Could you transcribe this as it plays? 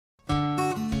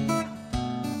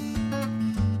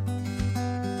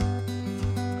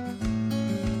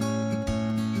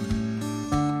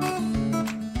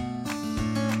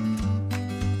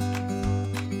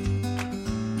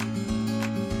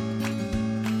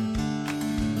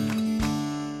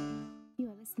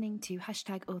to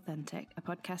 #Authentic, a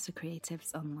podcast for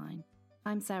creatives online.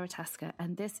 I'm Sarah Tasker,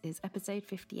 and this is episode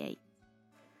 58.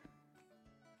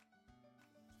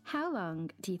 How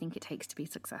long do you think it takes to be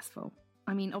successful?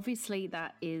 I mean, obviously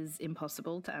that is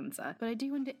impossible to answer, but I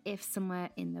do wonder if somewhere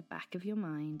in the back of your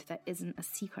mind there isn't a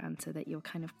secret answer that you're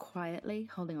kind of quietly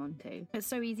holding on to. It's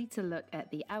so easy to look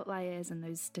at the outliers and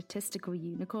those statistical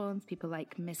unicorns, people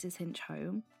like Mrs.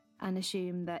 Hinch-Home, and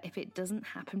assume that if it doesn't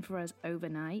happen for us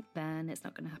overnight, then it's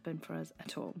not going to happen for us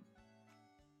at all.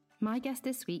 My guest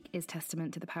this week is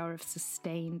testament to the power of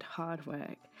sustained hard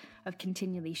work, of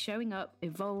continually showing up,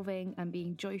 evolving, and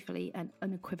being joyfully and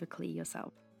unequivocally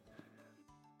yourself.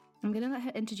 I'm going to let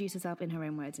her introduce herself in her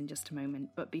own words in just a moment,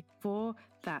 but before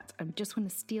that, I just want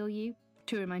to steal you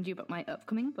to remind you about my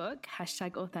upcoming book,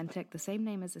 #Authentic, the same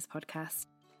name as this podcast,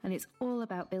 and it's all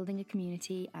about building a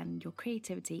community and your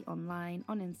creativity online,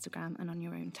 on Instagram, and on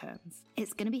your own terms.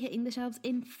 It's going to be hitting the shelves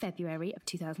in February of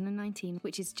 2019,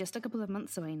 which is just a couple of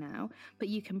months away now, but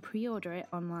you can pre-order it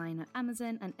online at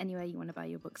Amazon and anywhere you want to buy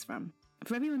your books from.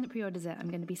 For everyone that pre-orders it, I'm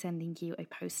going to be sending you a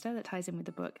poster that ties in with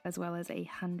the book, as well as a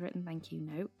handwritten thank you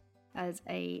note, as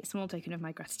a small token of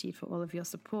my gratitude for all of your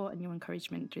support and your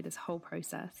encouragement through this whole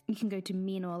process. You can go to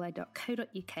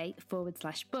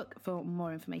meandwalla.co.uk/book for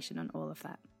more information on all of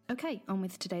that. Okay, on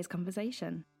with today's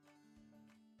conversation.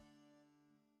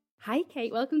 Hi,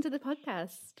 Kate. Welcome to the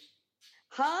podcast.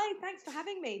 Hi, thanks for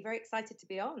having me. Very excited to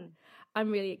be on. I'm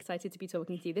really excited to be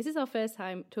talking to you. This is our first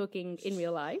time talking in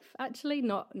real life, actually,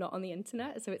 not on the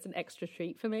internet, so it's an extra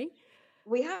treat for me.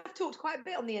 We have talked quite a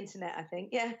bit on the internet, I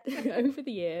think, yeah. Over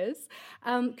the years.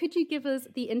 Could you give us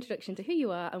the introduction to who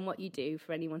you are and what you do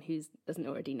for anyone who doesn't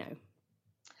already know?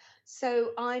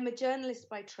 So I'm a journalist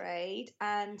by trade,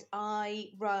 and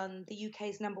I run the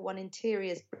UK's #1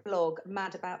 interiors blog,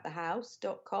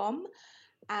 madaboutthehouse.com.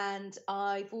 And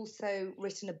I've also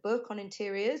written a book on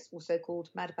interiors, also called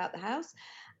Mad About the House.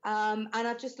 And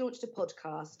I've just launched a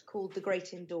podcast called The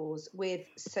Great Indoors with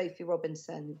Sophie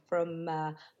Robinson from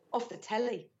Off the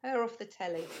Telly,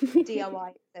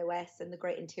 DIY SOS and the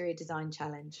Great Interior Design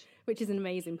Challenge. Which is an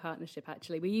amazing partnership,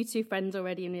 actually. Were you two friends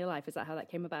already in real life? Is that how that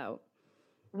came about?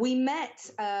 We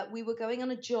met, we were going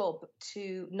on a job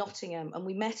to Nottingham, and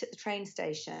we met at the train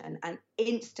station and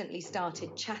instantly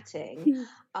started chatting.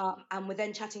 And we're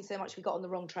then chatting so much we got on the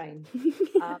wrong train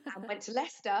and went to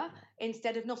Leicester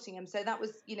instead of Nottingham. So that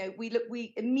was,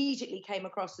 we immediately came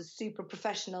across as super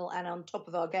professional and on top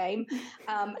of our game,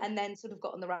 and then sort of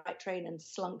got on the right train and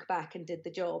slunk back and did the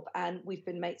job. And we've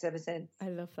been mates ever since. I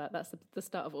love that. That's the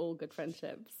start of all good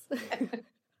friendships.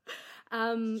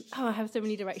 I have so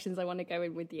many directions I want to go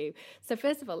in with you. So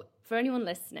first of all, for anyone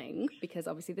listening, because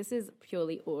obviously this is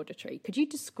purely auditory, could you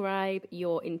describe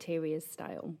your interior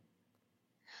style?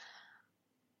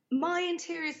 My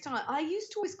interior style, I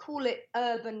used to always call it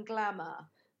urban glamour.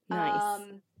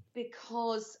 Nice.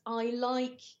 Because I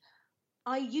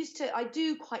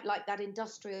do quite like that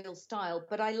industrial style,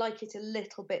 but I like it a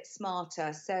little bit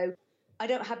smarter. So I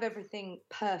don't have everything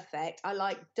perfect. I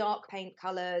like dark paint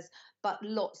colours, but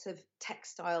lots of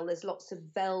textile. There's lots of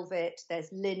velvet,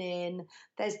 there's linen,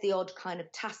 there's the odd kind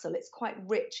of tassel. It's quite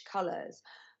rich colours.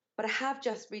 But I have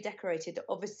just redecorated.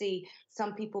 Obviously,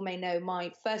 some people may know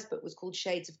my first book was called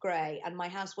Shades of Grey, and my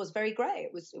house was very grey.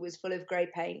 It was full of grey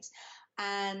paint.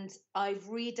 And I've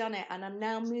redone it, and I'm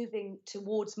now moving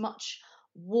towards much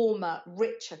warmer,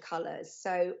 richer colours.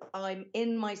 So I'm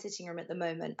in my sitting room at the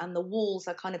moment, and the walls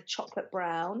are kind of chocolate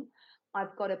brown.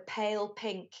 I've got a pale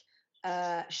pink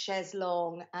chaise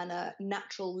longue and a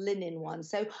natural linen one.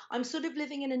 So I'm sort of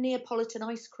living in a Neapolitan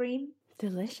ice cream.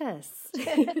 Delicious.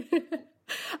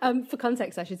 For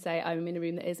context, I should say I'm in a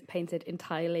room that is painted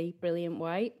entirely brilliant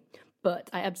white. But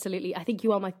I think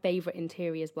you are my favourite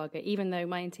interiors blogger, even though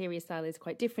my interior style is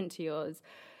quite different to yours.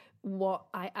 What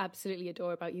I absolutely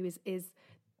adore about you is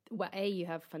well, A, you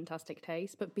have fantastic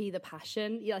taste, but B, the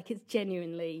passion. Like, it's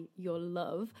genuinely your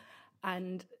love.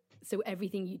 And so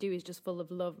everything you do is just full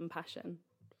of love and passion.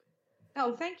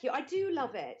 Oh, thank you. I do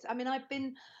love it. I mean, I've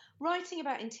been writing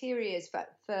about interiors for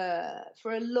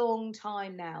a long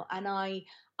time now, and I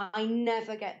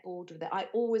never get bored with it. I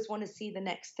always want to see the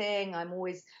next thing. I'm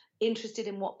always interested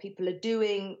in what people are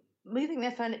doing, moving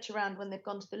their furniture around when they've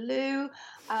gone to the loo.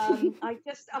 I'll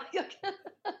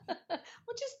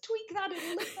just tweak that a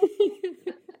little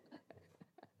bit.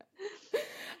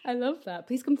 I love that.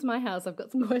 Please come to my house. I've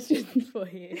got some questions for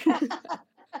you. I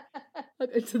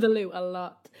go to the loo a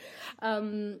lot.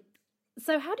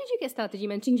 So how did you get started? You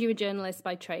mentioned you were a journalist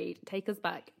by trade. Take us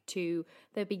back to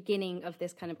the beginning of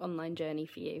this kind of online journey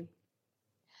for you.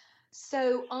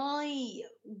 So I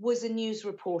was a news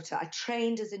reporter. I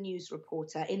trained as a news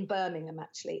reporter in Birmingham,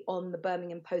 actually, on the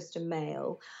Birmingham Post and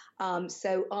Mail.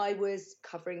 So I was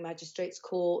covering magistrates'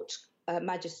 courts,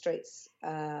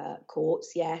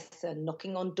 yes, and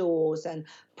knocking on doors and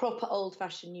proper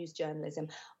old-fashioned news journalism,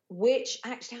 which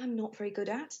actually I'm not very good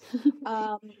at.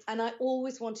 And I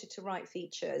always wanted to write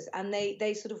features, and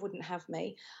they sort of wouldn't have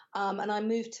me. And I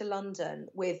moved to London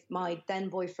with my then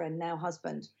boyfriend, now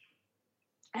husband.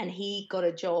 And he got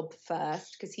a job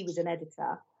first because he was an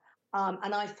editor.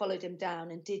 And I followed him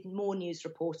down and did more news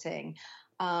reporting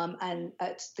and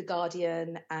at The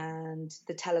Guardian and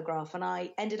The Telegraph. And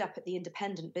I ended up at The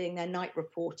Independent being their night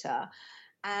reporter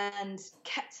and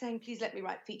kept saying, please let me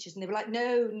write features. And they were like,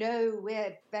 no,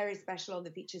 we're very special on the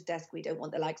features desk. We don't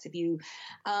want the likes of you.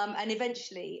 And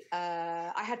eventually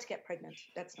I had to get pregnant.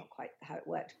 That's not quite how it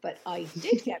worked, but I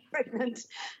did get pregnant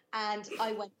and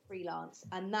I went freelance.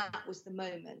 And that was the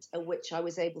moment at which I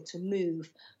was able to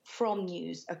move from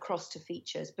news across to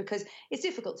features, because it's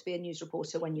difficult to be a news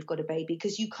reporter when you've got a baby,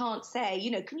 because you can't say,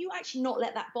 can you actually not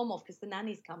let that bomb off because the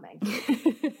nanny's coming?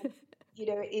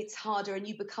 It's harder and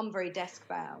you become very desk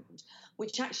bound,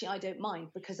 which actually I don't mind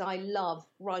because I love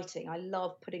writing. I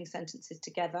love putting sentences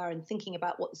together and thinking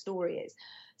about what the story is.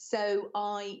 So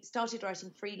I started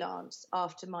writing freelance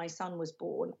after my son was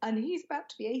born, and he's about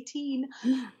to be 18.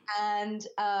 And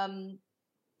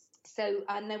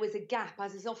there was a gap,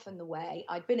 as is often the way.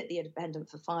 I'd been at The Independent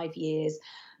for 5 years.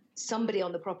 Somebody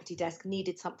on the property desk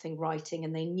needed something writing,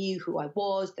 and they knew who I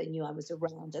was, they knew I was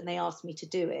around, and they asked me to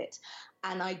do it.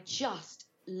 And I just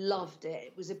loved it.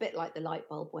 It was a bit like the light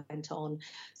bulb went on.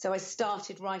 So I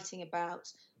started writing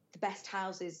about the best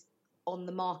houses on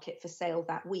the market for sale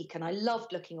that week. And I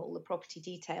loved looking at all the property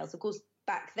details. Of course,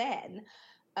 back then,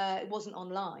 it wasn't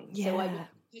online. Yeah. So the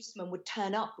postman would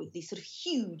turn up with these sort of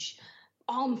huge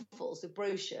armfuls of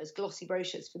brochures, glossy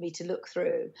brochures for me to look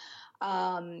through.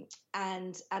 And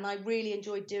I really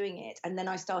enjoyed doing it. And then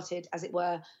I started, as it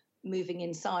were, moving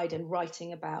inside and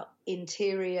writing about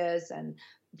interiors and,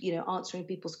 answering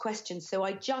people's questions. So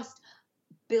I just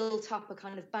built up a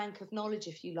kind of bank of knowledge,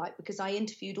 if you like, because I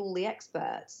interviewed all the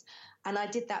experts, and I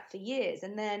did that for years.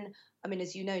 And then,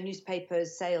 as you know,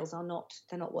 newspapers sales they're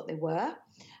not what they were.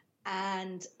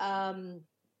 And,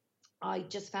 I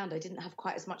just found I didn't have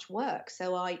quite as much work.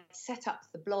 So I set up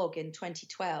the blog in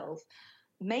 2012,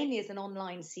 mainly as an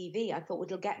online CV. I thought, well,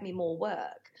 it'll get me more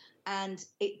work. And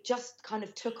it just kind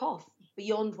of took off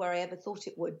beyond where I ever thought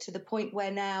it would, to the point where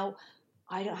now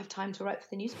I don't have time to write for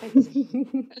the newspapers.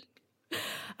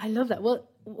 I love that. Well,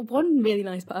 one really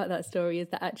nice part of that story is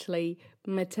that actually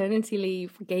maternity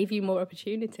leave gave you more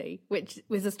opportunity, which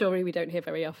was a story we don't hear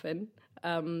very often.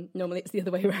 Normally it's the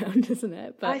other way around, isn't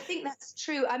it? But I think that's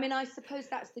true. I suppose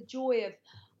that's the joy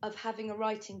of having a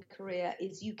writing career,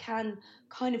 is you can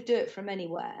kind of do it from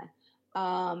anywhere.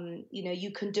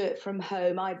 You can do it from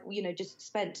home. I, just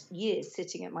spent years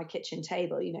sitting at my kitchen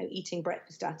table, eating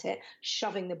breakfast at it,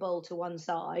 shoving the bowl to one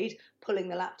side, pulling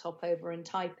the laptop over and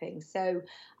typing. So,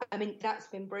 that's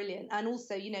been brilliant. And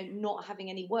also, not having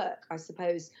any work, I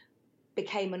suppose,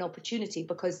 became an opportunity,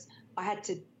 because I had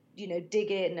to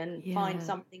dig in and find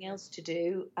something else to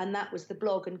do. And that was the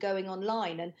blog and going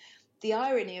online. And the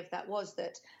irony of that was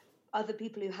that other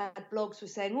people who had blogs were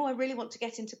saying, oh, I really want to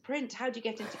get into print. How do you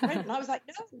get into print? And I was like,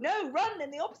 no, run in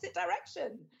the opposite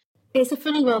direction. It's a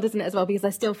funny world, isn't it, as well? Because I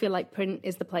still feel like print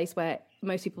is the place where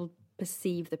most people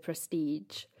perceive the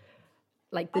prestige.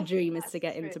 Like the dream is to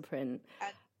get into print.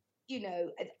 And,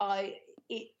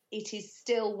 it is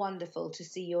still wonderful to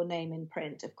see your name in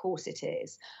print. Of course it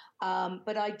is.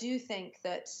 But I do think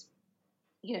that,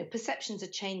 perceptions are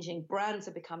changing. Brands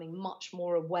are becoming much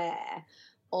more aware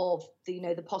of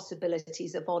the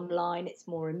possibilities of online. It's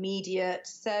more immediate.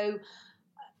 So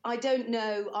I don't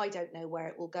know where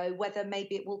it will go, whether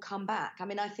maybe it will come back.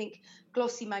 I think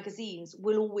glossy magazines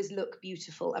will always look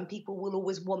beautiful and people will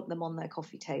always want them on their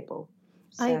coffee table.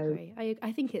 So, I agree.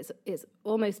 I think it's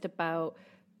almost about,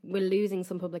 we're losing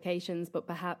some publications, but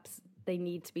perhaps they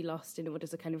need to be lost in order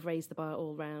to kind of raise the bar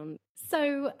all round.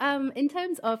 So in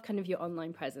terms of kind of your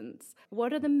online presence,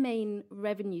 what are the main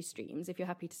revenue streams, if you're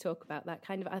happy to talk about that?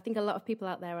 Kind of, I think a lot of people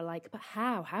out there are like, but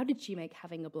how did you make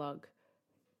having a blog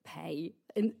pay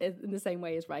in the same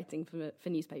way as writing for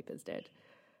newspapers did?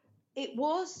 It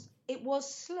was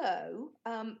slow,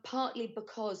 partly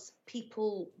because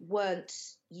people weren't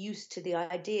used to the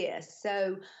idea.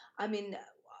 So,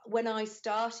 when I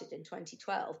started in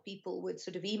 2012, people would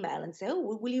sort of email and say,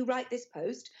 oh, will you write this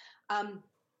post?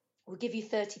 we'll give you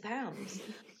 £30.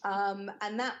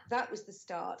 And that was the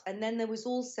start. And then there was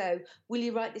also, will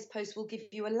you write this post? We'll give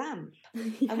you a lamp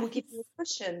and we'll give you a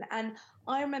cushion. And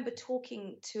I remember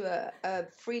talking to a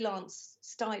freelance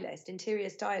stylist, interior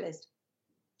stylist.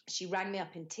 She rang me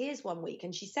up in tears one week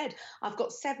and she said, I've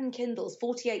got 7 Kindles,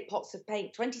 48 pots of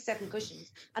paint, 27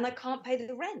 cushions, and I can't pay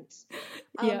the rent.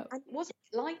 And it wasn't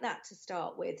like that to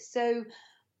start with. So,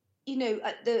 you know,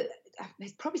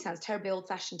 it probably sounds terribly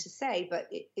old-fashioned to say, but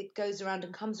it goes around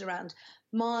and comes around.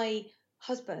 My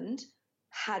husband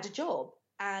had a job,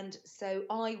 and so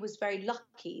I was very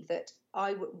lucky that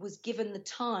I was given the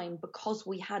time, because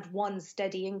we had one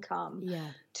steady income,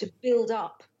 to build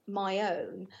up my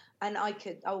own. And I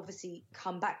could obviously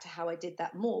come back to how I did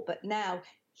that more, but now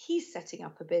he's setting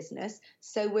up a business,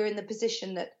 so we're in the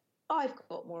position that I've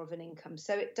got more of an income.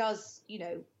 So it does, you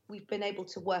know, we've been able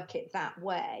to work it that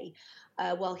way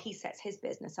while he sets his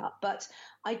business up. But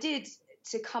I did,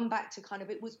 to come back to kind of,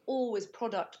 it was always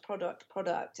product.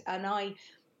 And I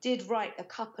did write a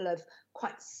couple of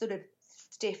quite sort of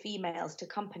stiff emails to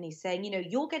companies saying, you know,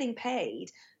 you're getting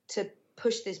paid to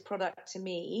push this product to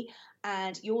me,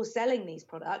 and you're selling these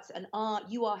products, and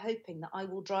you are hoping that I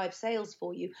will drive sales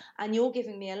for you, and you're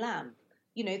giving me a lamp.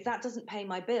 You know, that doesn't pay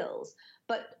my bills.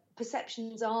 But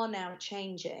perceptions are now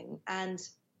changing. And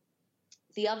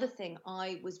the other thing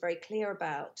I was very clear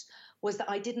about was that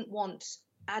I didn't want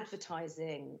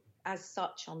advertising as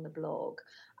such on the blog.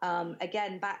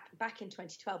 Again, back in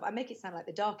 2012, I make it sound like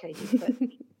the dark ages, but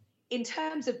in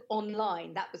terms of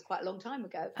online, that was quite a long time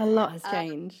ago. A lot has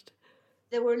changed.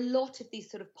 There were a lot of these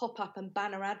sort of pop-up and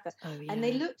banner adverts, and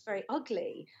they looked very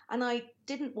ugly. And I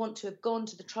didn't want to have gone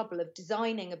to the trouble of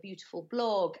designing a beautiful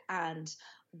blog and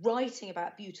writing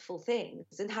about beautiful things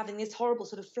and having this horrible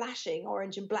sort of flashing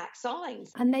orange and black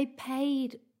signs. And they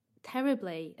paid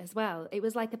terribly as well. It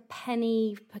was like a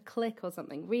penny per click or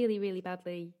something, really, really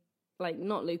badly, like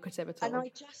not lucrative at all. And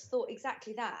I just thought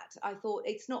exactly that. I thought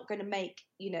it's not going to make,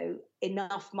 you know,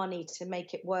 enough money to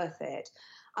make it worth it.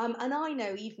 And I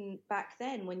know even back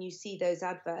then when you see those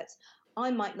adverts,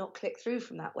 I might not click through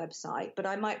from that website, but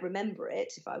I might remember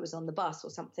it if I was on the bus or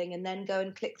something, and then go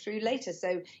and click through later.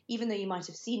 So even though you might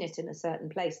have seen it in a certain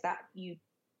place, that you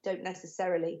don't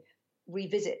necessarily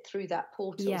revisit through that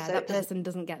portal. Yeah, so that person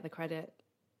doesn't get the credit.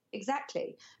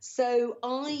 Exactly. So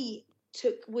I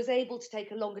was able to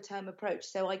take a longer term approach.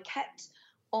 So I kept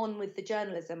on with the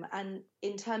journalism, and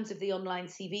in terms of the online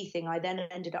CV thing, I then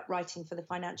ended up writing for the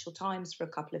Financial Times for a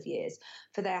couple of years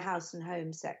for their house and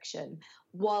home section,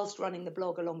 whilst running the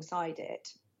blog alongside it.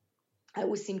 I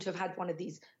always seem to have had one of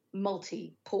these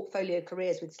multi-portfolio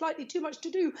careers with slightly too much to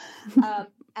do,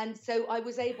 and so I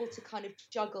was able to kind of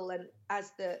juggle, and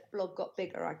as the blog got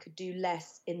bigger I could do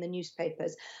less in the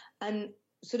newspapers, and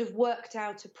sort of worked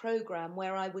out a program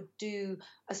where I would do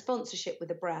a sponsorship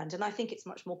with a brand. And I think it's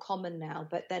much more common now,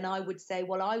 but then I would say,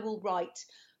 well, I will write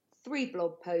 3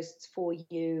 blog posts for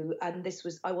you. And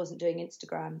I wasn't doing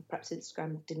Instagram. Perhaps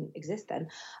Instagram didn't exist then.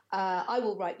 I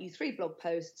will write you 3 blog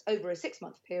posts over a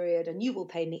 6-month period, and you will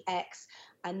pay me X.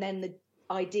 And then the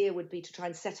idea would be to try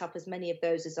and set up as many of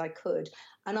those as I could.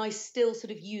 And I still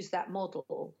sort of use that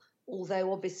model,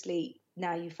 although obviously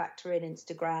now you factor in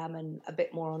Instagram and a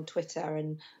bit more on Twitter,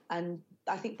 and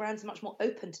I think brands are much more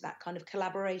open to that kind of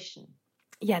collaboration.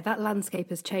 Yeah, that landscape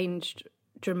has changed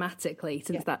dramatically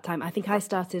since that time. I think I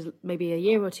started maybe a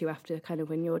year or two after kind of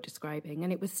when you're describing,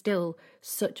 and it was still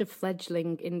such a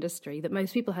fledgling industry that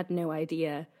most people had no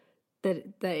idea that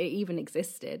it even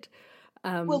existed.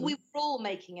 Well, we were all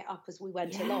making it up as we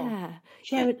went along.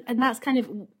 Yeah, and that's kind of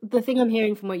the thing I'm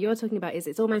hearing from what you're talking about, is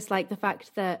it's almost like the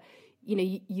fact that, you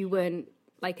know, you weren't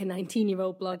like a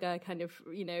 19-year-old blogger, kind of,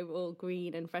 you know, all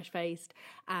green and fresh-faced,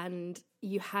 and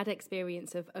you had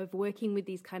experience of working with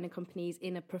these kind of companies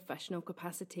in a professional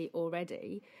capacity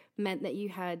already, meant that you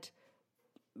had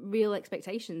real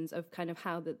expectations of kind of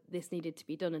how this needed to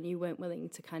be done, and you weren't willing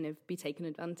to kind of be taken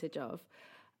advantage of,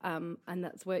 and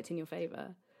that's worked in your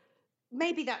favour.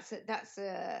 Maybe that's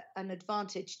an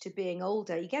advantage to being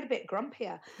older. You get a bit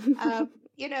grumpier,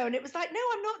 you know, and it was like, no,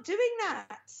 I'm not doing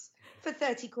that for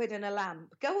 30 quid and a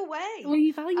lamp. Go away. Well,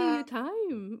 you value your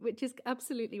time, which is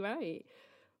absolutely right.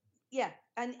 Yeah.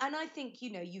 And I think,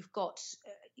 you know, you've got,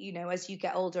 you know, as you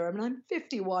get older, I mean, I'm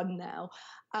 51 now,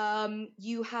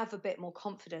 you have a bit more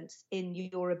confidence in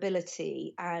your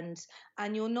ability and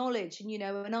your knowledge. And, you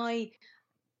know, and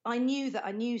I knew that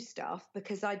I knew stuff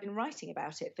because I'd been writing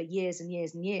about it for years and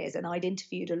years and years, and I'd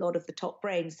interviewed a lot of the top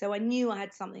brains. So I knew I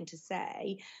had something to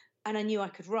say, and I knew I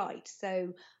could write.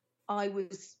 So I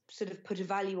was sort of put a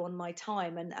value on my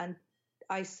time, and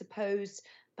I suppose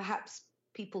perhaps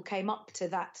people came up to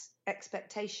that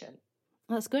expectation.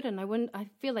 That's good. And I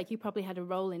feel like you probably had a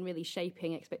role in really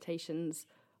shaping expectations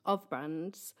of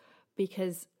brands,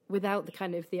 because without the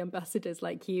kind of the ambassadors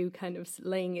like you kind of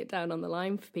laying it down on the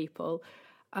line for people,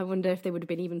 I wonder if they would have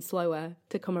been even slower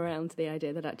to come around to the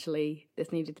idea that actually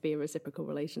this needed to be a reciprocal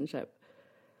relationship.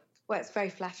 Well, it's very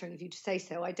flattering of you to say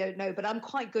so. I don't know, but I'm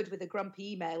quite good with a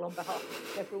grumpy email on behalf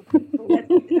of several people.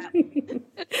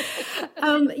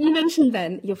 You mentioned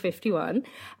then you're 51.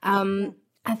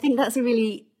 I think that's a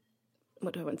really,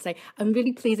 what do I want to say? I'm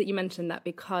really pleased that you mentioned that,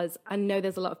 because I know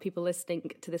there's a lot of people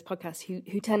listening to this podcast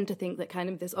who tend to think that kind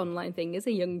of this online thing is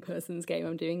a young person's game.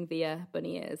 I'm doing the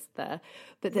bunny ears there.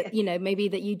 But that, you know, maybe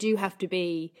that you do have to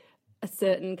be a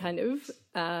certain kind of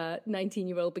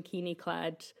 19-year-old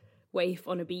bikini-clad waif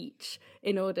on a beach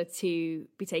in order to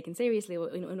be taken seriously, or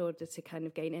in order to kind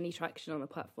of gain any traction on a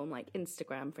platform like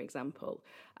Instagram, for example.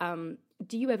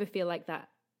 Do you ever feel like that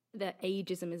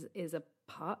ageism is a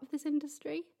part of this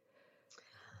industry?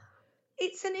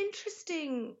 It's an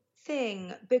interesting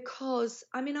thing because,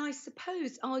 I mean, I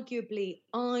suppose arguably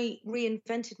I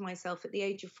reinvented myself at the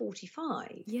age of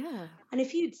 45. Yeah. And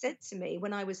if you'd said to me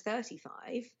when I was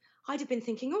 35, I'd have been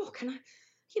thinking, oh, can I,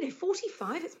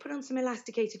 45, let's put on some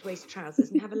elasticated waist trousers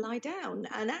and have a lie down.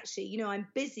 And actually, I'm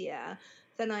busier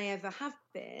than I ever have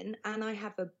been, and I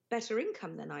have a better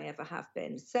income than I ever have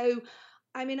been. So,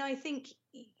 I mean, I think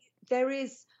there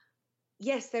is,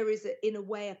 in a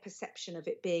way, a perception of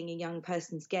it being a young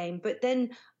person's game, but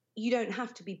then you don't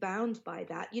have to be bound by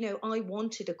that. I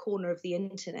wanted a corner of the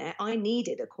internet. I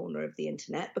needed a corner of the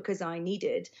internet because I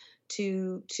needed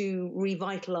to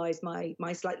revitalize my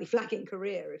slightly flagging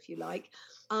career, if you like.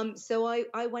 So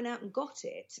I went out and got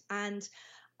it. And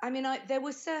I mean, there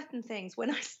were certain things when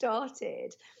I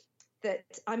started that,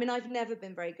 I mean, I've never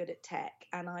been very good at tech,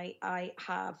 and I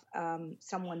have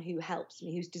someone who helps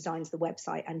me, who designs the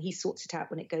website, and he sorts it out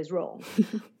when it goes wrong.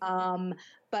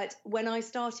 But when I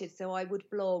started, so I would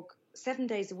blog 7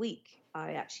 days a week.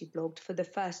 I actually blogged for the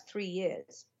first 3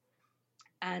 years.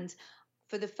 And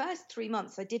for the first 3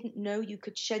 months, I didn't know you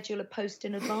could schedule a post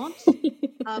in advance.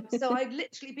 So I'd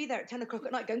literally be there at 10 o'clock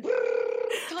at night going,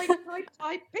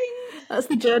 type, ping. That's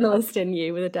the journalist in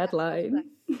you with a deadline.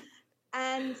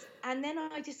 And then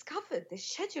I discovered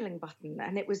this scheduling button,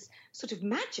 and it was sort of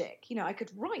magic. I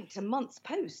could write a month's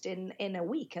post in a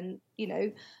week and,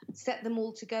 set them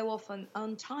all to go off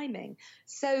on timing.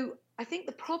 So I think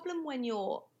the problem when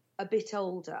you're a bit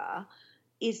older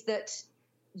is that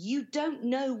you don't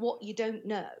know what you don't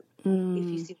know, if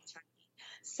you see what I mean.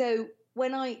 So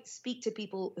when I speak to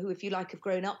people who, if you like, have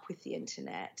grown up with the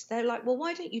internet, they're like, well,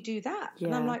 why don't you do that? Yeah.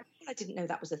 And I'm like, I didn't know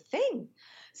that was a thing.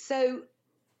 So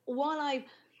while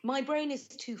my brain is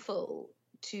too full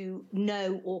to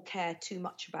know or care too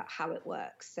much about how it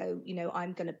works. So,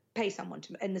 I'm going to pay someone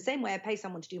to, in the same way I pay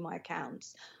someone to do my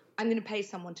accounts, I'm going to pay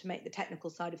someone to make the technical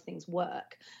side of things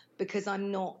work, because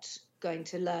I'm not going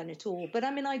to learn it all. But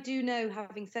I mean, I do know,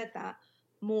 having said that,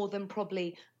 more than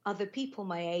probably other people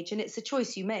my age. And it's a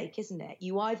choice you make, isn't it?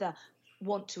 You either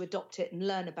want to adopt it and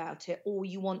learn about it, or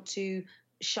you want to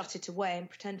shut it away and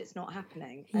pretend it's not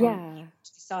happening. And you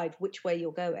decide which way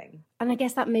you're going. And I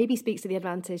guess that maybe speaks to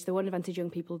the one advantage young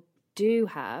people do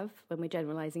have, when we're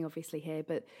generalising obviously here,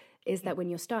 but is that when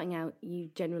you're starting out,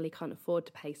 you generally can't afford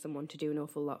to pay someone to do an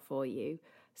awful lot for you.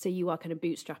 So you are kind of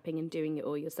bootstrapping and doing it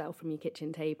all yourself from your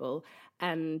kitchen table.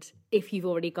 And if you've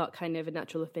already got kind of a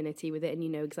natural affinity with it and you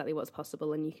know exactly what's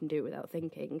possible and you can do it without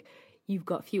thinking, you've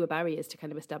got fewer barriers to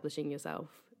kind of establishing yourself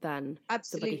than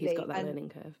somebody who's got that learning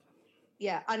curve.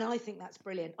 Yeah, and I think that's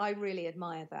brilliant. I really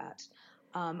admire that.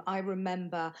 I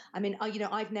remember, I mean,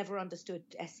 I've never understood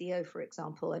SEO, for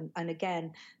example. And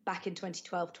again, back in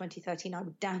 2012, 2013, I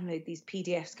would download these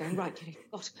PDFs going, right, you've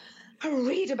got to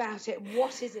read about it.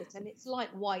 What is it? And it's like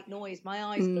white noise. My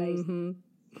eyes glaze.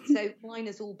 So mine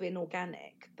has all been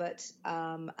organic, but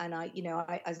and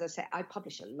I, as I say, I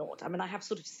publish a lot. I mean, I have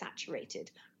sort of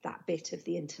saturated that bit of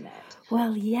the internet.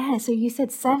 Well, yeah. So you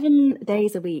said 7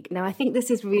 days a week. Now, I think this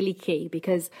is really key,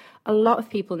 because a lot of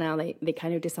people now, they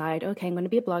kind of decide, okay, I'm going to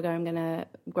be a blogger. I'm going to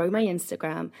grow my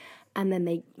Instagram. And then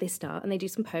they start and they do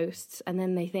some posts, and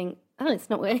then they think, oh, it's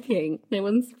not working. No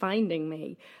one's finding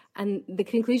me. And the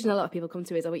conclusion a lot of people come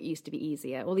to is, oh, it used to be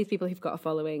easier. All these people who've got a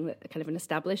following, kind of an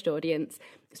established audience,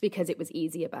 it's because it was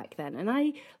easier back then.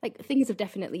 And things have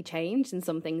definitely changed, and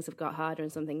some things have got harder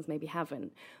and some things maybe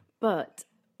haven't. But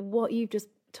what you've just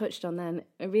touched on then,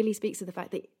 it really speaks to the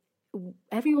fact that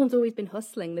everyone's always been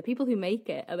hustling. The people who make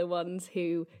it are the ones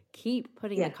who keep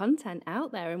putting the content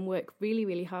out there and work really,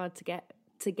 really hard to get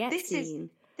seen.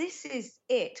 this is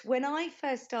it. When I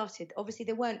first started, obviously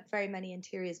there weren't very many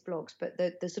interiors blogs, but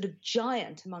the sort of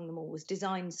giant among them all was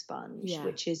Design Sponge,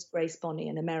 which is Grace Bonney,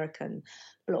 an American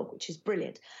blog, which is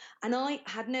brilliant. And I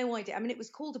had no idea. I mean, it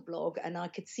was called a blog, and I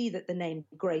could see that the name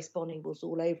Grace Bonney was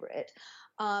all over it.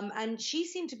 And she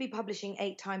seemed to be publishing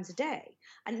 8 times a day.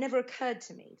 And it never occurred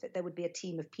to me that there would be a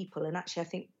team of people. And actually, I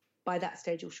think by that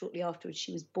stage or shortly afterwards,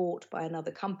 she was bought by another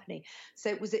company.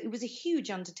 So it was a huge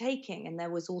undertaking. And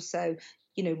there was also,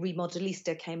 you know,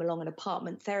 Remodelista came along, and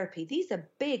Apartment Therapy. These are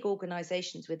big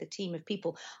organizations with a team of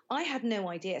people. I had no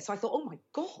idea. So I thought, oh my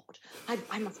God,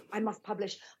 I must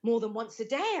publish more than once a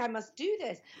day. I must do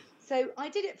this. So I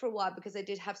did it for a while because I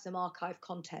did have some archive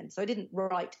content. So I didn't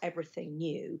write everything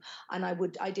new. And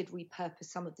I did repurpose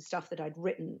some of the stuff that I'd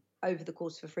written over the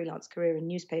course of a freelance career in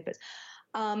newspapers.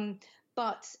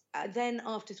 But then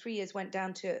after 3 years, went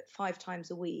down to 5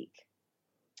 times a week.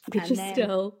 Which is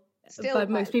still by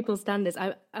most people's standards.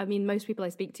 I mean, most people I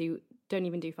speak to don't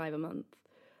even do 5 a month.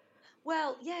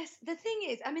 Well, yes. The thing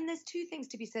is, I mean, there's 2 things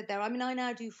to be said there. I mean, I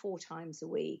now do 4 times a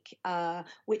week,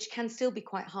 which can still be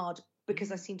quite hard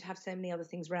because I seem to have so many other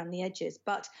things around the edges.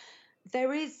 But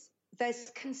there's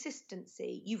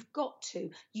consistency. You've got to.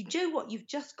 You do what? You've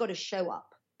just got to show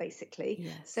up, basically.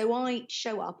 Yes. So I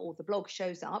show up, or the blog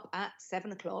shows up at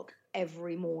 7 o'clock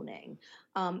every morning.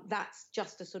 That's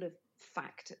just a sort of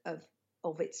fact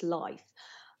of its life.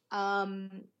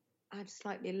 I've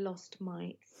slightly lost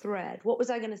my thread. What was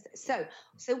I going to say?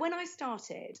 So when I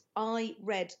started, I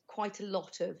read quite a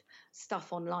lot of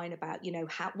stuff online about, you know,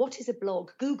 what is a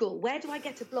blog? Google, where do I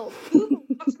get a blog? Google,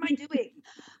 what am I doing?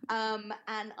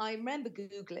 And I remember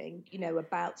Googling, you know,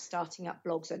 about starting up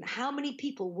blogs and how many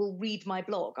people will read my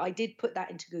blog. I did put that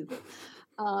into Google.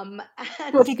 And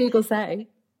what did Google say?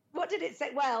 What did it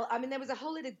say? Well, I mean, there was a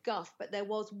whole lot of guff, but there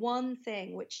was one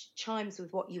thing which chimes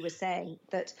with what you were saying,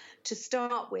 that to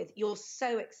start with, you're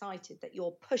so excited that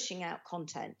you're pushing out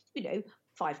content, you know,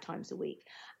 5 times a week,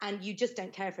 and you just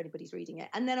don't care if anybody's reading it.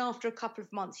 And then after a couple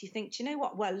of months, you think, do you know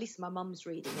what? Well, at least my mum's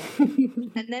reading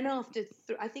it. And then after,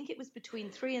 I think it was between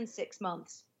 3 and 6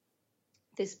 months,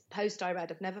 this post I read,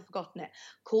 I've never forgotten it,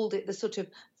 called it the sort of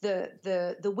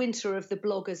the winter of the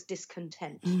blogger's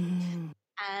discontent.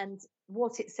 And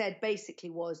what it said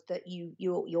basically was that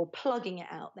you're plugging it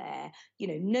out there. You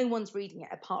know, no one's reading it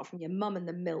apart from your mum and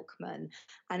the milkman,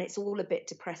 and it's all a bit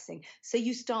depressing. So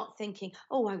you start thinking,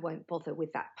 oh, I won't bother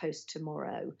with that post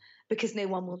tomorrow because no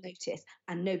one will notice,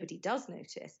 and nobody does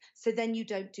notice. So then you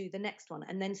don't do the next one.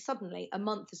 And then suddenly a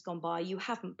month has gone by, you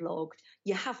haven't blogged,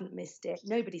 you haven't missed it,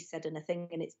 nobody said anything,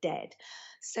 and it's dead.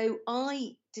 So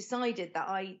I decided that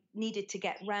I needed to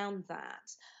get round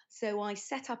that. So I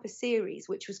set up a series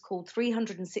which was called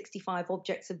 365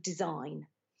 Objects of Design,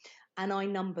 and I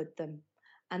numbered them.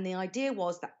 And the idea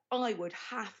was that I would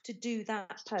have to do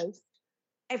that post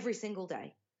every single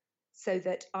day so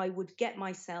that I would get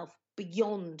myself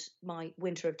beyond my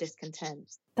winter of discontent.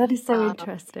 That is so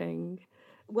interesting.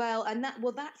 Well,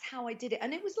 that's how I did it.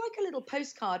 And it was like a little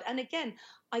postcard. And again,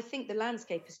 I think the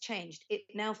landscape has changed. It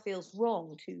now feels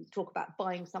wrong to talk about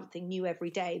buying something new every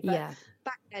day. But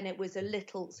back then it was a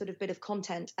little sort of bit of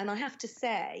content. And I have to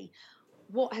say,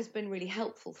 what has been really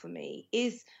helpful for me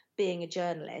is being a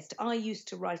journalist. I used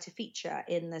to write a feature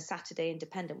in the Saturday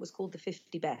Independent, it was called The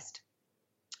 50 Best.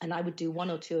 And I would do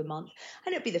 1 or 2 a month.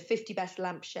 And it'd be the 50 best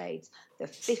lampshades, the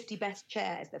 50 best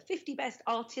chairs, the 50 best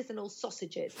artisanal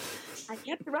sausages. And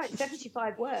you had to write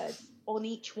 75 words on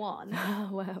each one. Oh,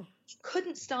 wow. You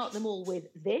couldn't start them all with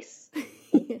this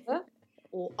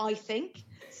or I think.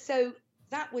 So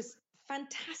that was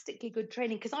fantastically good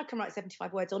training, because I can write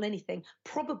 75 words on anything,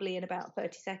 probably in about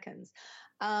 30 seconds.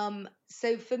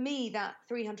 So for me, that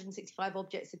 365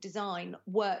 Objects of Design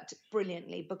worked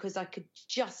brilliantly because I could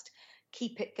just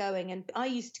keep it going. And I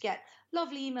used to get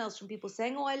lovely emails from people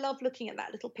saying, oh, I love looking at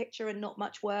that little picture and not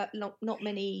much work, not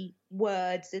many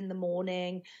words in the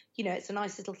morning. You know, it's a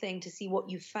nice little thing to see what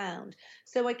you found.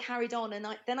 So I carried on, and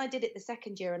then I did it the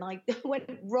second year, and I went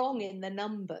wrong in the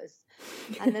numbers.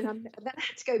 And then I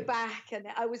had to go back, and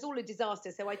I was all a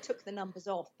disaster. So I took the numbers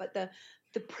off, but the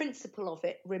principle of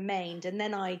it remained. And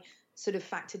then I sort of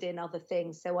factored in other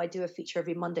things. So I do a feature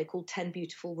every Monday called 10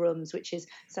 Beautiful Rooms, which is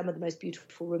some of the most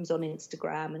beautiful rooms on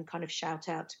Instagram, and kind of shout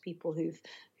out to people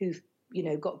who've you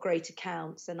know, got great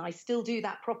accounts. And I still do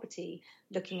that property,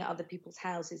 looking at other people's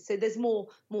houses. So there's more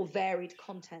varied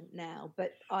content now,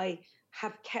 but I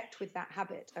have kept with that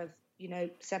habit of, you know,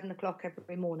 7 o'clock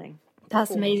every morning.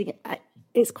 That's amazing.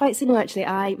 It's quite similar, actually.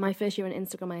 My first year on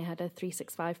Instagram, I had a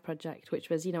 365 project, which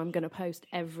was, I'm going to post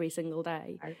every single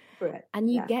day. And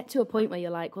you get to a point where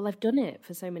you're like, well, I've done it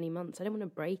for so many months. I don't want to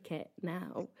break it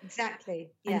now.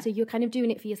 Exactly. Yeah. And so you're kind of doing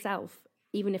it for yourself,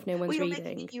 even if no one's you're reading.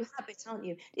 making a new habit, aren't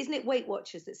you? Isn't it Weight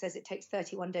Watchers that says it takes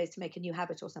 31 days to make a new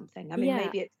habit or something? I mean,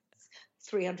 maybe it's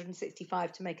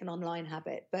 365 to make an online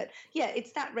habit, but yeah,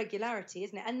 it's that regularity,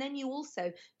 isn't it? And then you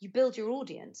build your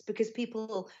audience, because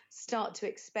people start to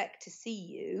expect to see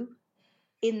you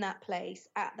in that place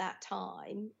at that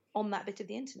time on that bit of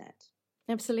the internet.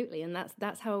 Absolutely. And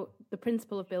that's how the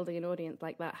principle of building an audience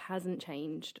like that hasn't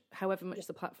changed, however much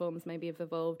the platforms maybe have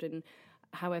evolved, and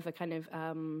however kind of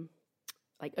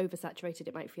like oversaturated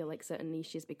it might feel like certain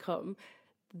niches become.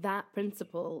 That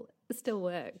principle still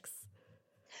works.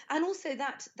 And also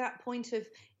that point of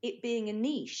it being a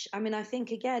niche. I mean, I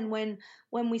think, again, when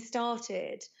we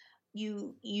started,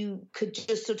 you could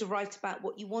just sort of write about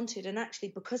what you wanted. And actually,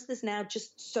 because there's now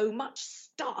just so much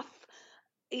stuff,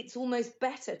 it's almost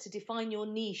better to define your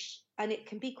niche. And it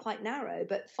can be quite narrow,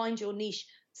 but find your niche,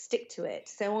 stick to it.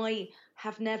 So I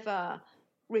have never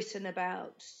written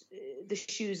about the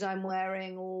shoes I'm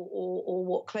wearing or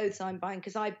what clothes I'm buying,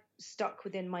 because I stuck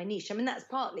within my niche. I mean, that's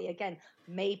partly, again,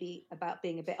 maybe about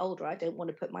being a bit older. I don't want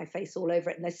to put my face all over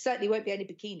it, and there certainly won't be any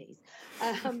bikinis.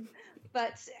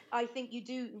 But I think you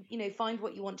do, find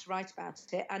what you want to write about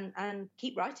it and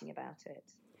keep writing about it.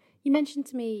 You mentioned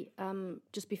to me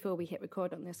just before we hit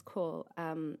record on this call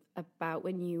about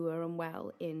when you were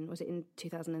unwell was it in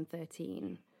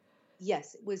 2013?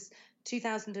 Yes, it was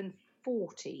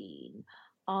 2014.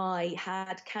 I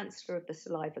had cancer of the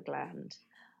saliva gland,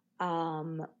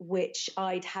 which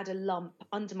I'd had a lump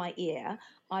under my ear.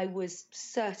 I was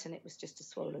certain it was just a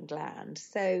swollen gland.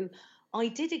 So I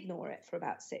did ignore it for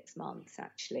about 6 months,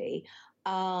 actually.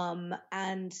 And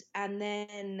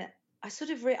then I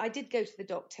I did go to the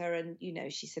doctor, and,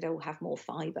 she said, oh, have more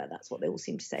fibre. That's what they all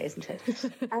seem to say, isn't it?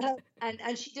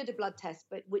 And she did a blood test,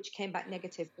 which came back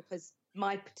negative, because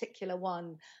my particular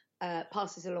one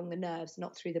passes along the nerves,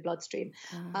 not through the bloodstream.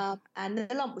 And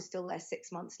the lump was still there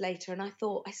 6 months later. And I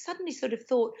suddenly sort of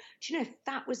thought, do you know, if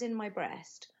that was in my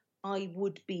breast, I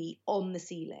would be on the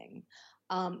ceiling.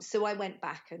 So I went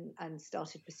back and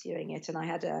started pursuing it. And I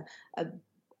had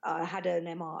I had an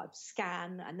MRI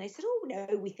scan, and they said, oh, no,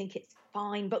 we think it's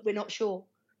fine, but we're not sure.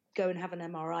 Go and have an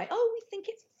MRI. Oh, we think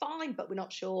it's fine, but we're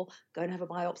not sure. Go and have a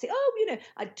biopsy. Oh,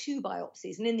 I had 2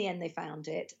 biopsies, and in the end they found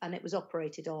it, and it was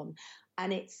operated on,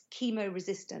 and it's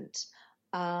chemo-resistant.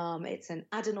 It's an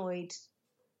adenoid,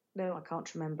 no, I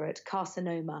can't remember it,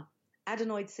 carcinoma,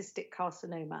 adenoid cystic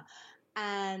carcinoma.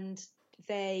 And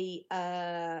they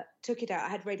took it out. I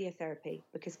had radiotherapy,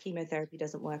 because chemotherapy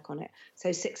doesn't work on it. So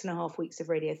 6.5 weeks of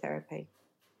radiotherapy.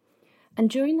 And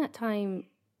during that time,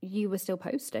 you were still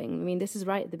posting. I mean, this is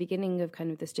right at the beginning of kind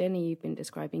of this journey you've been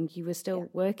describing. You were still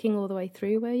working all the way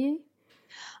through, were you?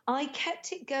 I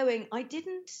kept it going. I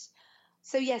didn't.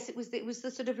 So yes, it was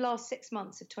the sort of last 6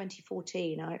 months of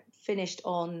 2014. I finished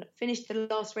the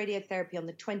last radiotherapy on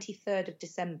the 23rd of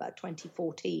December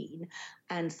 2014,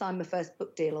 and signed my first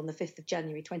book deal on the 5th of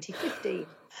January 2015.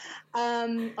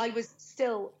 I was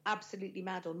still absolutely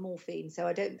mad on morphine, so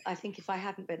I think if I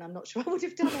hadn't been, I'm not sure I would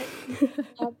have done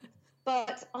it.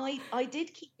 But I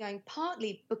did keep going,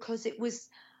 partly because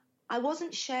I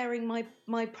wasn't sharing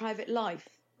my private life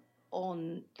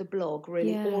on the blog,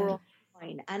 really, or on.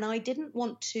 And I didn't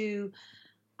want to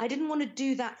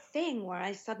do that thing where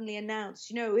I suddenly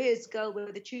announced, here's a girl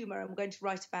with a tumour, I'm going to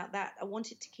write about that. I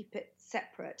wanted to keep it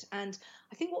separate. And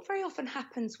I think what very often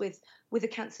happens with a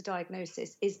cancer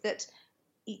diagnosis is that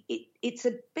it's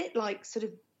a bit like sort of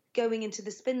going into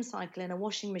the spin cycle in a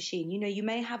washing machine. You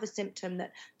may have a symptom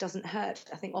that doesn't hurt.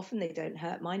 I think often they don't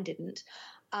hurt. Mine didn't.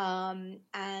 And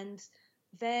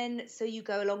then so you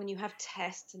go along and you have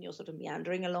tests, and you're sort of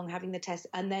meandering along having the test,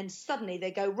 and then suddenly they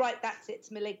go, right, that's it,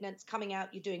 it's malignant, it's coming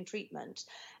out, you're doing treatment.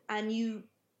 And you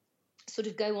sort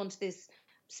of go onto this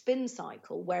spin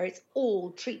cycle where it's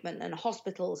all treatment and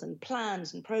hospitals and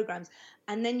plans and programs,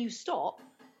 and then you stop,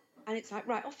 and it's like,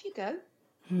 right, off you go.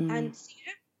 And so you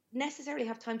don't necessarily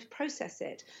have time to process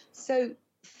it. So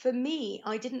for me,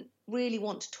 I didn't really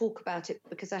want to talk about it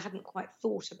because I hadn't quite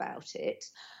thought about it.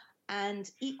 And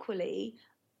equally,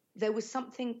 there was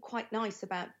something quite nice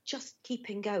about just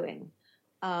keeping going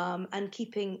and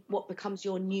keeping what becomes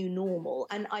your new normal.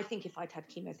 And I think if I'd had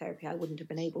chemotherapy, I wouldn't have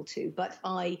been able to. But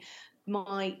I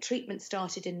my treatment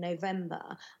started in November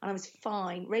and I was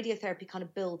fine. Radiotherapy kind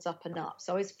of builds up and up.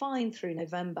 So I was fine through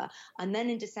November. And then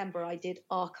in December, I did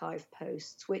archive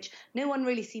posts, which no one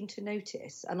really seemed to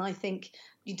notice. And I think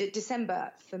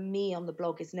December for me on the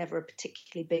blog is never a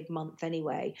particularly big month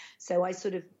anyway. So I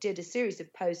sort of did a series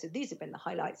of posts. And these have been the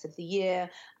highlights of the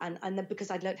year. And then because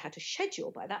I'd learned how to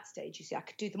schedule by that stage, you see, I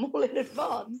could do them all in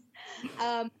advance.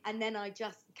 And then I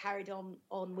just carried on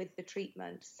with the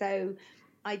treatment. So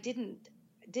I didn't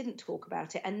talk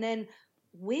about it. And then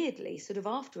weirdly, sort of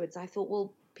afterwards, I thought,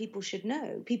 well, people should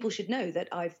know that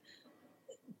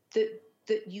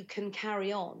that you can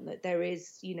carry on, that there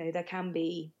is, there can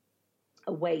be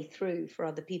a way through for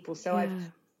other people. So I've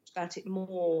thought about it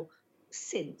more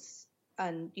since,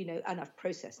 and I've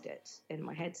processed it in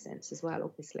my head since as well,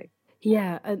 obviously.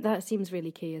 Yeah, and that seems really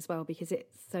key as well, because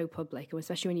it's so public,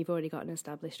 especially when you've already got an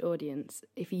established audience.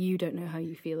 If you don't know how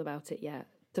you feel about it yet,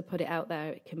 to put it out there,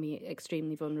 it can be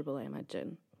extremely vulnerable, I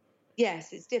imagine.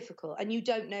 Yes, it's difficult, and you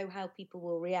don't know how people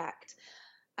will react.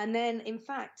 And then, in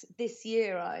fact, this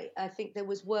year, I think there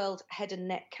was World Head and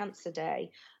Neck Cancer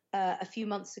Day a few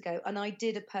months ago, and I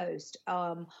did a post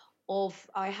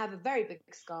I have a very big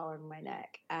scar on my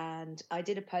neck, and I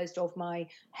did a post of my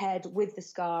head with the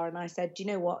scar, and I said, do you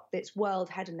know what? It's World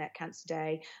Head and Neck Cancer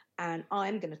Day, and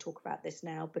I'm going to talk about this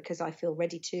now because I feel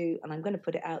ready to, and I'm going to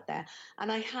put it out there.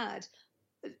 And I had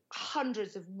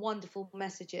hundreds of wonderful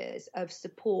messages of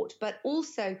support, but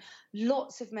also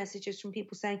lots of messages from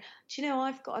people saying, do you know,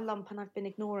 I've got a lump and I've been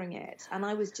ignoring it. And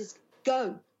I was just,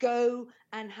 go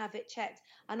and have it checked.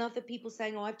 And other people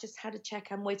saying, oh, I've just had a check,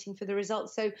 I'm waiting for the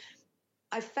results. So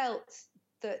I felt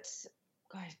that,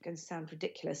 God, it's going to sound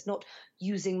ridiculous, not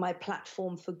using my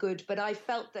platform for good, but I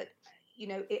felt that,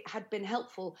 it had been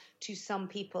helpful to some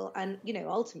people. And,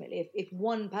 ultimately, if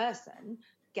one person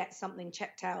gets something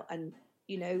checked out and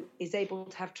is able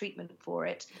to have treatment for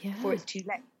it before it's too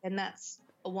late, and that's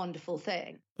a wonderful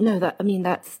thing. No,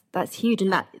 that's huge,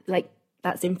 and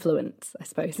that's influence, I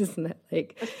suppose, isn't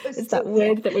it? It's that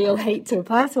word that we all hate to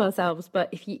apply to ourselves, but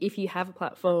if you have a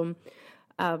platform,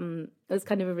 there's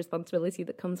kind of a responsibility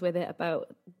that comes with it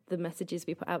about the messages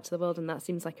we put out to the world, and that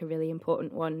seems like a really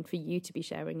important one for you to be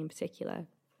sharing in particular.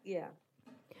 Yeah.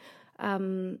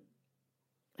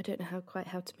 I don't know quite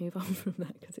how to move on from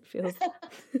that, because it feels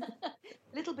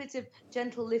a little bit of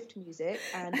gentle lift music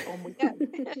and on we go.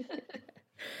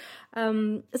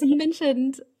 So you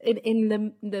mentioned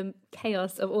in the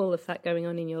chaos of all of that going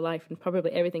on in your life, and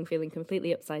probably everything feeling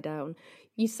completely upside down,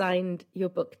 you signed your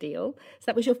book deal. So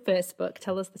that was your first book.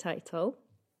 Tell us the title.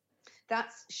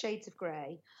 That's Shades of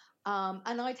Grey.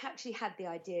 And I'd actually had the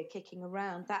idea kicking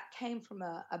around. That came from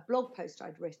a blog post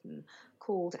I'd written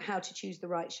called How to Choose the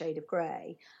Right Shade of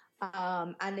Grey.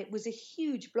 And it was a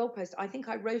huge blog post. I think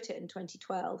I wrote it in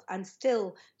 2012, and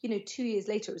still, 2 years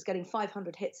later, it was getting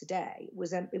 500 hits a day. It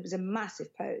was a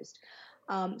massive post.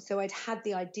 So I'd had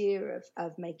the idea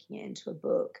of making it into a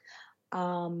book,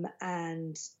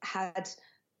 and had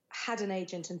an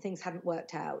agent, and things hadn't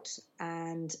worked out.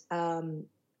 And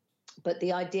but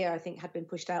the idea, I think, had been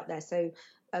pushed out there. So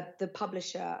the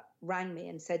publisher rang me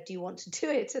and said, do you want to do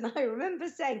it? And I remember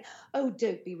saying, oh,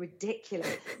 don't be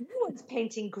ridiculous. No one's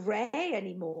painting grey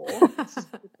anymore. This is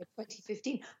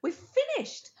 2015. We've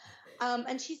finished.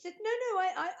 And she said, no,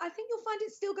 I think you'll find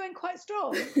it still going quite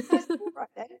strong. I said, all right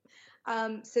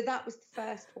then. So that was the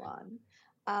first one.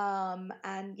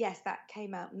 And yes, that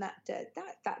came out, and that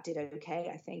did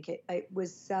okay. I think it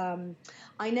was.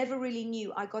 I never really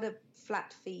knew. I got a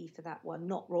flat fee for that one,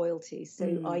 not royalties,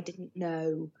 so I didn't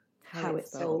know how it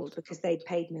sold because they'd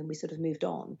paid me and we sort of moved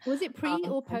on. Was it pre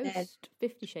or post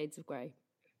 50 Shades of Grey?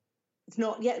 It's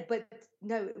not yet, but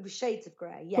no, it was Shades of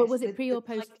Grey. Yes. But was it pre or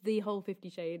post the whole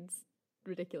 50 Shades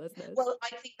ridiculousness? Well, I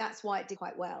think that's why it did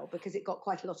quite well, because it got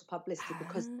quite a lot of publicity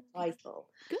because of the title.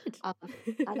 Good.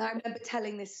 And I remember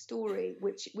telling this story,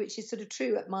 which is sort of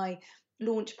true, at my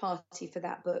launch party for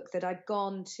that book, that I'd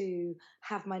gone to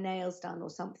have my nails done or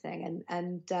something,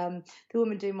 and the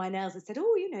woman doing my nails had said,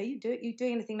 oh, you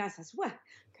doing anything nice? I said, well, I'm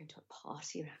going to a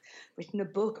party, I've written a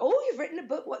book. Oh, you've written a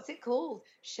book, what's it called?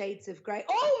 Shades of Grey.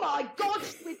 Oh my God,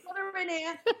 we've got her in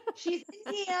here, she's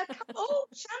in here. Oh,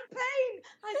 champagne.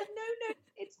 I said, no,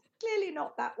 it's clearly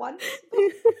not that one.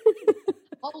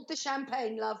 Hold the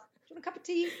champagne, love. Do you want a cup of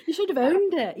tea? You should have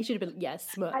owned it. You should have been, yes,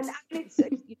 smart. And it's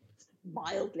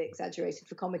mildly exaggerated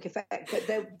for comic effect, but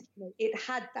it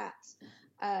had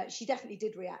that. She definitely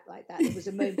did react like that. There was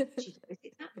a moment she thought,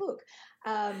 it's that book.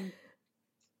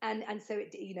 And so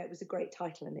it was a great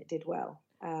title, and it did well.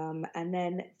 And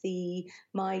then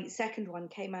my second one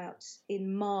came out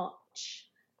in March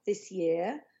this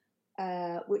year.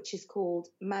 which is called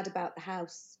Mad About the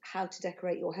House, How to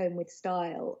Decorate Your Home with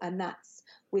Style. And that's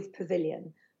with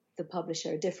Pavilion, the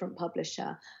publisher, a different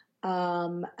publisher.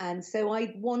 And so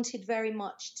I wanted very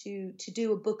much to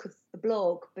do a book of the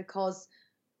blog, because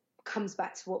comes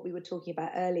back to what we were talking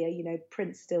about earlier, you know,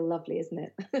 print's still lovely, isn't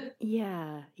it?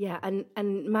 Yeah. And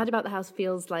Mad About the House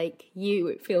feels like you.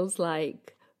 It feels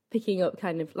like picking up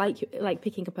kind of like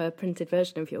picking up a printed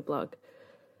version of your blog.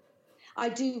 I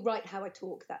do write how I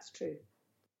talk, that's true.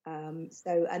 And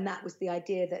that was the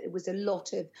idea, that it was a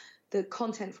lot of the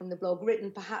content from the blog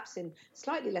written perhaps in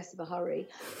slightly less of a hurry,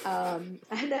 and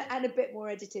a bit more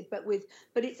edited, but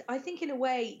it's, I think in a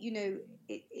way, you know,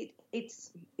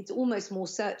 it's almost more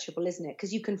searchable, isn't it?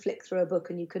 Because you can flick through a book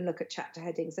and you can look at chapter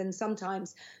headings, and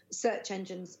sometimes search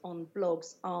engines on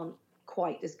blogs aren't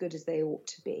quite as good as they ought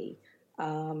to be.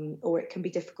 Or it can be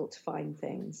difficult to find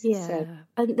things. Yeah, so.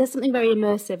 And there's something very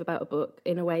immersive about a book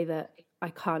in a way that I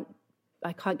can't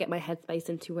get my headspace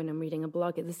into when I'm reading a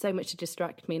blog. There's so much to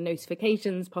distract me, and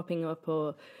notifications popping up,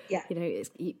 or you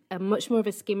know, I'm much more of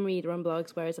a skim reader on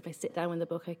blogs. Whereas if I sit down with the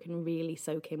book, I can really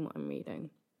soak in what I'm reading.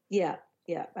 Yeah,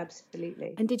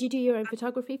 absolutely. And did you do your own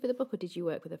photography for the book, or did you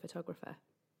work with a photographer?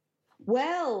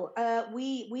 Well,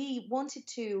 we wanted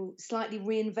to slightly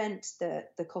reinvent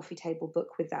the coffee table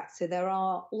book with that. So there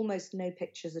are almost no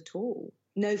pictures at all,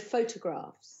 no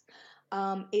photographs.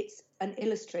 It's an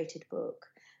illustrated book.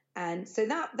 And so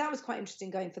that was quite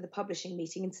interesting, going for the publishing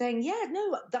meeting and saying, yeah,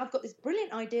 no, I've got this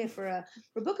brilliant idea for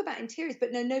a book about interiors,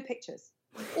 but no pictures,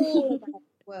 all about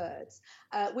words,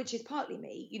 which is partly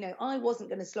me. You know, I wasn't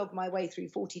going to slog my way through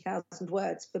 40,000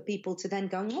 words for people to then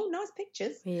go, oh, nice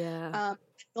pictures. Yeah.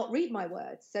 Not read my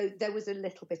words. So there was a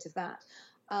little bit of that.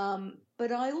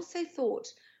 But I also thought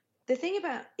the thing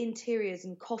about interiors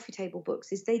and coffee table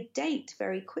books is they date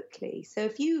very quickly. So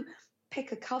if you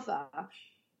pick a cover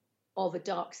of a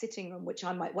dark sitting room, which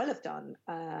I might well have done,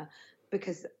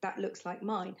 because that looks like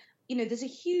mine, you know, there's a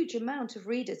huge amount of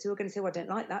readers who are going to say, well, I don't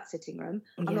like that sitting room.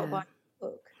 I'm not buying the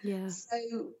book. Yeah.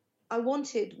 So I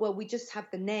wanted, well, we just have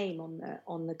the name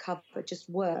on the cover, just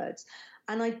words.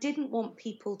 And I didn't want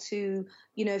people to,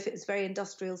 you know, if it was very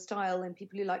industrial style, and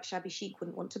people who like shabby chic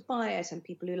wouldn't want to buy it, and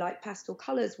people who like pastel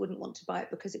colours wouldn't want to buy it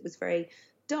because it was very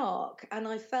dark. And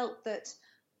I felt that,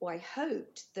 or I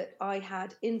hoped that I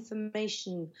had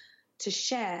information to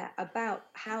share about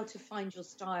how to find your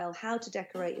style, how to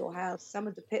decorate your house, some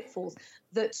of the pitfalls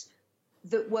that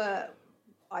were,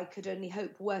 I could only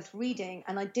hope, worth reading.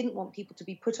 And I didn't want people to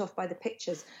be put off by the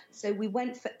pictures. So we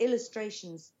went for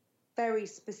illustrations very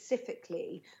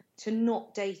specifically to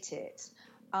not date it,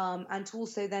 and to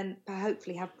also then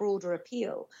hopefully have broader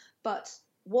appeal. But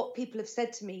what people have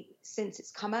said to me since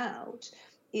it's come out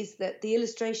is that the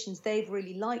illustrations, they've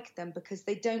really liked them because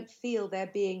they don't feel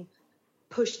they're being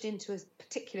pushed into a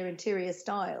particular interior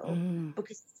style,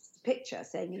 because it's a picture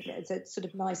saying, you know, it's a sort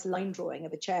of nice line drawing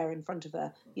of a chair in front of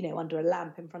a, you know, under a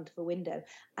lamp in front of a window.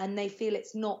 And they feel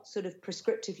it's not sort of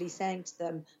prescriptively saying to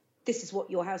them, this is what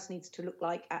your house needs to look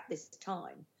like at this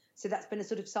time. So that's been a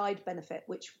sort of side benefit,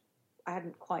 which I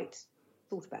hadn't quite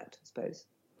thought about, I suppose.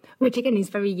 Which again is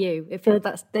very you. It feels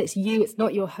that's you. It's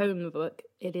not your home book.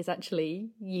 It is actually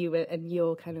you and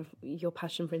your kind of your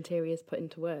passion for interiors put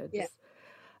into words. Yeah.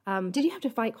 Did you have to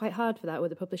fight quite hard for that? Were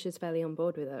the publishers fairly on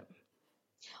board with it?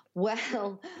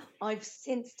 Well, I've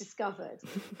since discovered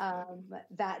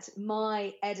that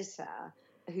my editor,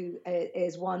 who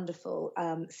is wonderful,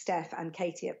 Steph and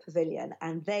Katie at Pavilion,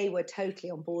 and they were totally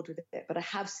on board with it. But I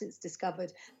have since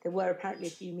discovered there were apparently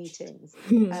a few meetings,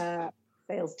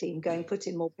 sales team going, put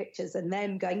in more pictures, and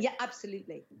them going, yeah,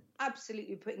 absolutely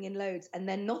putting in loads, and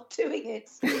then not doing it.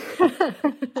 So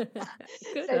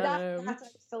that I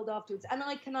was told afterwards. And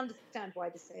I can understand why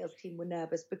the sales team were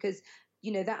nervous, because,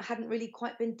 you know, that hadn't really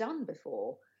quite been done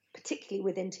before, particularly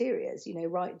with interiors, you know,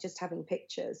 right, just having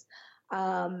pictures.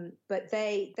 But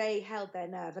they held their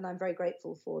nerve, and I'm very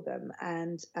grateful for them.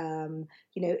 And,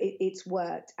 you know, it's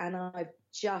worked. And I've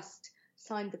just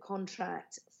signed the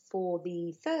contract for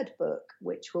the third book,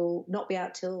 which will not be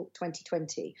out till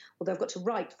 2020, although I've got to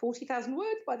write 40,000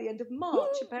 words by the end of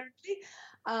March, apparently.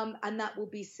 And that will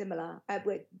be similar. It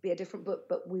will be a different book,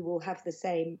 but we will have the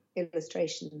same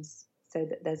illustrations, so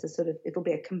that there's a sort of, it'll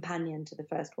be a companion to the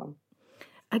first one.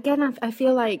 Again, I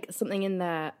feel like something in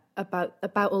there about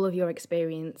all of your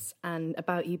experience and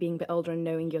about you being a bit older and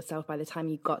knowing yourself by the time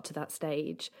you got to that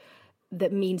stage,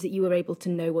 that means that you were able to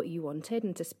know what you wanted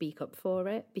and to speak up for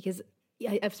it. Because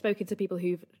I've spoken to people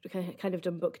who've kind of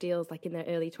done book deals like in their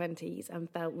early 20s and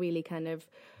felt really kind of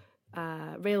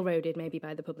railroaded maybe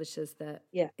by the publishers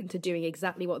into doing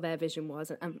exactly what their vision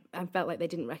was, and felt like they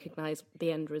didn't recognise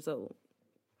the end result.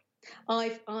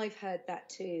 I've heard that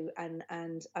too, and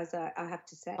as I have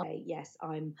to say, yes,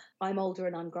 I'm older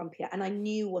and I'm grumpier, and I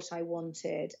knew what I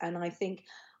wanted, and I think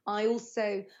I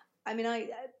also, I mean, I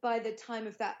by the time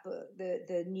of that book,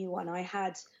 the new one, I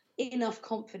had enough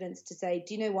confidence to say,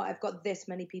 do you know what? I've got this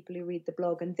many people who read the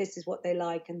blog, and this is what they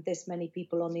like, and this many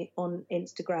people on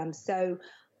Instagram, so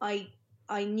I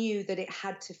I knew that it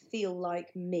had to feel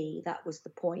like me. That was the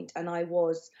point, and I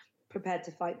was prepared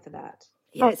to fight for that.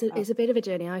 Yeah, it's a bit of a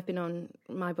journey I've been on.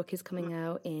 My book is coming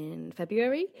out in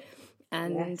February,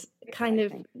 and Yes, kind of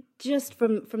exciting. just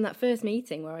from that first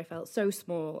meeting where I felt so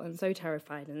small and so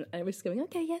terrified, and I was going,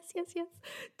 okay, yes,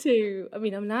 to, I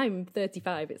mean, I'm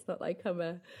 35. It's not like I'm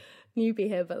a newbie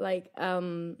here, but like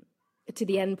to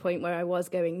the end point where I was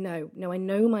going, no, I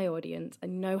know my audience. I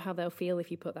know how they'll feel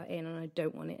if you put that in, and I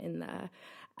don't want it in there.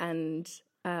 And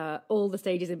all the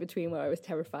stages in between where I was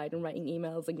terrified and writing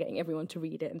emails and getting everyone to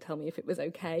read it and tell me if it was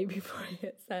okay before I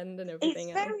hit send and everything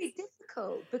It's else. very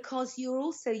difficult because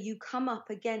you come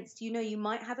up against, you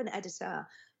might have an editor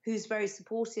who's very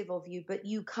supportive of you, but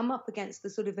you come up against the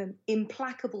sort of an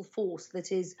implacable force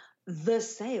that is the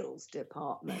sales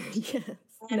department. Yes,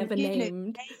 And, never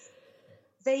named.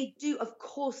 They do, of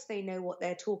course, they know what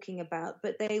they're talking about,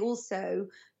 but they also,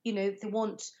 they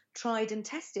want tried and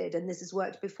tested, and this has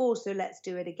worked before, so let's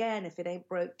do it again. If it ain't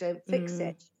broke, don't fix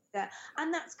it.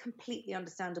 And that's completely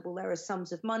understandable. There are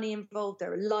sums of money involved,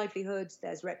 there are livelihoods,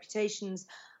 there's reputations.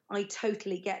 I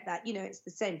totally get that. It's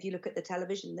the same. If you look at the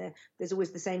television, there's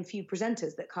always the same few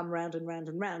presenters that come round and round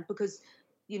and round because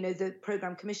the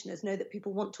program commissioners know that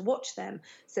people want to watch them.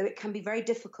 So it can be very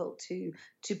difficult to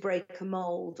break a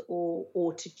mold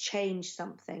or to change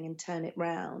something and turn it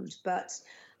round. But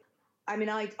I mean,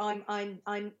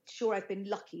 I'm sure I've been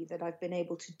lucky that I've been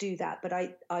able to do that. But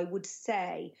I would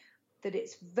say that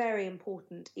it's very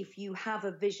important, if you have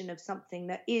a vision of something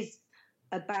that is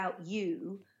about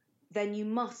you, then you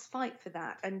must fight for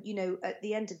that. And at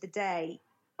the end of the day,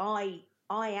 I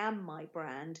am my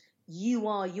brand. You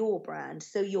are your brand.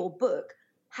 So your book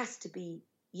has to be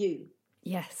you.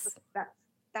 Yes.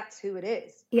 That's who it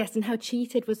is. Yes, and how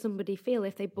cheated would somebody feel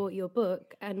if they bought your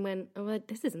book and went, oh, well,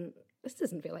 this doesn't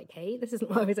feel like Kate. This isn't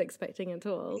what I was expecting at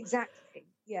all. Exactly.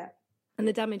 Yeah. And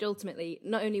the damage ultimately,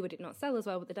 not only would it not sell as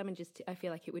well, but the damage is, I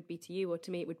feel like it would be to you, or to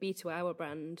me, it would be to our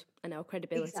brand and our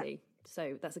credibility. Exactly.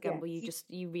 So that's a gamble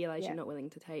you realise you're not willing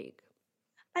to take.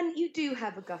 And you do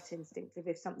have a gut instinct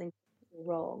if something's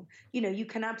wrong. You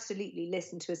can absolutely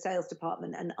listen to a sales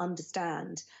department and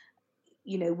understand,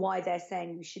 why they're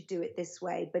saying you should do it this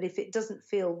way. But if it doesn't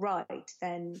feel right,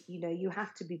 then, you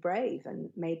have to be brave and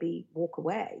maybe walk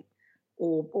away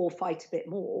or fight a bit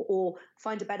more or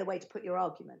find a better way to put your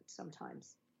argument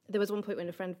sometimes. There was one point when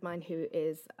a friend of mine who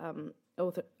is an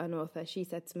author, she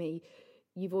said to me,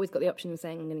 you've always got the option of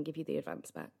saying, I'm going to give you the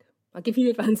advance back. I'll give you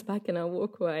the advance back and I'll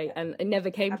walk away. And it never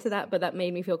came to that, but that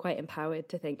made me feel quite empowered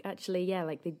to think, actually, yeah,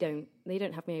 like they don't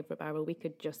have me over a barrel. We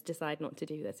could just decide not to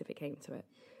do this if it came to it.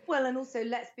 Well, and also,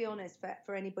 let's be honest,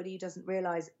 for anybody who doesn't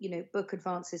realise, book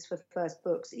advances for first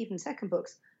books, even second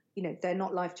books, they're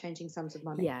not life-changing sums of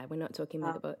money. Yeah, we're not talking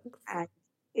mega books. And,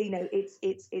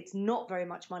 it's not very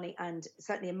much money. And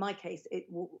certainly in my case,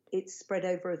 it's spread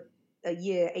over a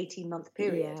year, 18-month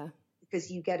period. Yeah.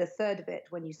 Because you get a third of it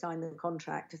when you sign the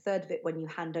contract, a third of it when you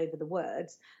hand over the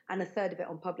words, and a third of it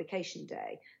on publication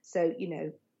day. So,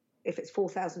 if it's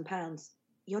 £4,000,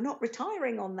 you're not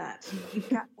retiring on that. You've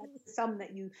got some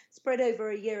that you spread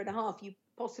over a year and a half, you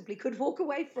possibly could walk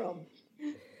away from.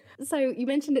 So you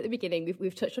mentioned at the beginning,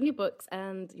 we've touched on your books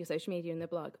and your social media and the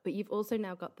blog, but you've also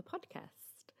now got the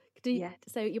podcast.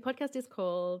 So your podcast is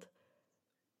called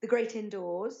The Great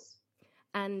Indoors.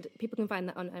 And people can find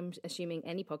that on, I'm assuming,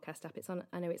 any podcast app.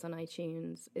 I know it's on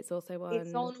iTunes. It's also on...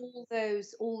 It's on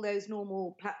all those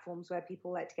normal platforms where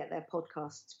people like to get their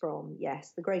podcasts from.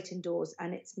 Yes, The Great Indoors,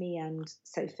 and it's me and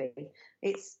Sophie.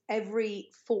 It's every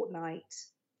fortnight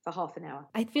for half an hour.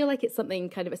 I feel like it's something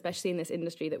kind of, especially in this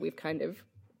industry that we've kind of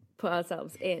put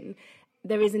ourselves in,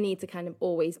 there is a need to kind of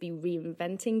always be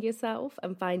reinventing yourself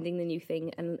and finding the new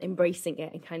thing and embracing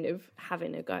it and kind of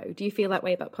having a go. Do you feel that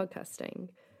way about podcasting?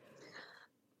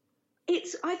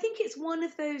 I think it's one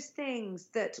of those things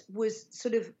that was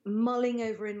sort of mulling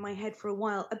over in my head for a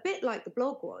while, a bit like the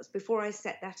blog was before I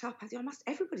set that up. I thought,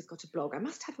 everybody's got a blog. I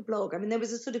must have a blog. I mean, there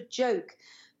was a sort of joke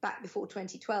back before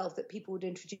 2012 that people would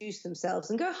introduce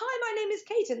themselves and go, hi, my name is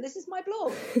Kate and this is my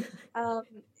blog.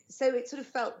 So it sort of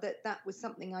felt that was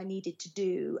something I needed to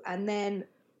do. And then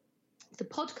the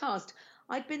podcast,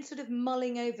 I'd been sort of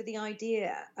mulling over the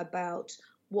idea about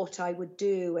what I would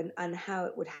do and how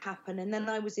it would happen. And then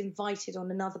I was invited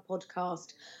on another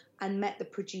podcast and met the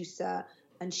producer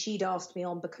and she'd asked me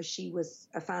on because she was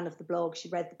a fan of the blog. She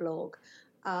read the blog.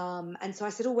 And so I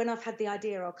said, when I've had the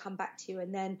idea, I'll come back to you.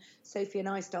 And then Sophie and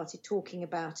I started talking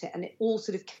about it, and it all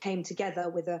sort of came together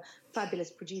with a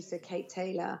fabulous producer, Kate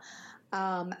Taylor,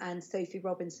 and Sophie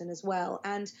Robinson as well.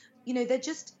 And,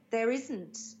 there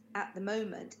isn't at the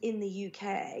moment in the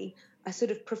UK a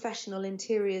sort of professional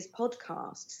interiors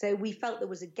podcast. So we felt there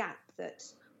was a gap that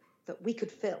we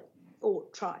could fill, or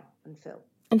try and fill.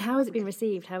 And how has it been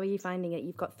received? How are you finding it?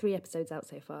 You've got 3 episodes out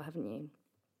so far, haven't you?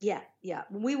 Yeah.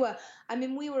 We were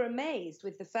amazed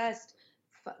with the first.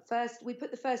 We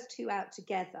put the first 2 out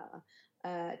together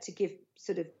to give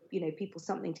sort of, people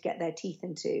something to get their teeth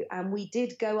into, and we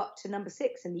did go up to number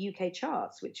 6 in the UK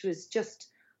charts, which was just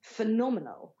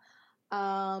phenomenal.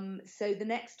 So the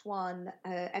next one,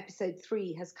 episode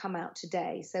 3, has come out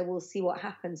today. So we'll see what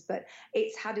happens. But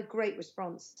it's had a great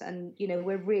response, and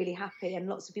we're really happy. And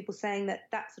lots of people saying that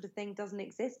sort of thing doesn't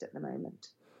exist at the moment.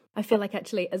 I feel like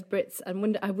actually as Brits,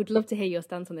 and I would love to hear your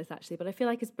stance on this actually, but I feel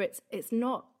like as Brits,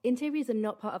 interiors are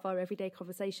not part of our everyday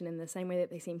conversation in the same way that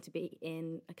they seem to be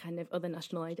in a kind of other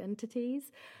national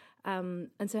identities. And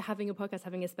so having a podcast,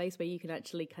 having a space where you can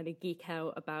actually kind of geek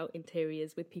out about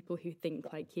interiors with people who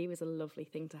think like you is a lovely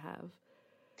thing to have.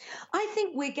 I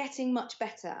think we're getting much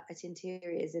better at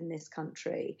interiors in this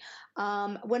country.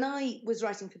 When I was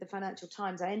writing for the Financial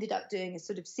Times, I ended up doing a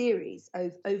sort of series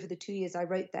over the 2 years I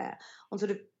wrote there on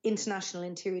sort of international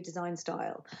interior design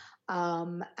style.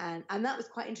 And that was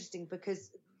quite interesting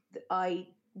because I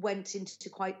went into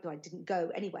I didn't go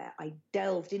anywhere. I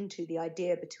delved into the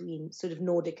idea between sort of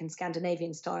Nordic and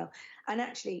Scandinavian style. And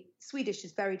actually, Swedish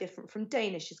is very different from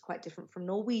Danish, is quite different from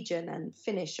Norwegian, and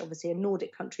Finnish, obviously a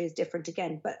Nordic country, is different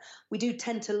again. But we do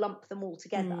tend to lump them all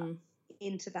together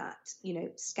into that,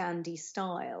 Scandi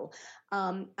style.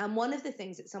 And one of the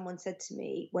things that someone said to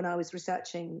me when I was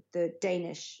researching the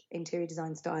Danish interior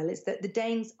design style is that the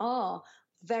Danes are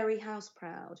very house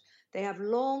proud. They have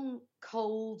long,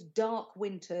 cold, dark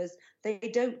winters. They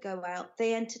don't go out.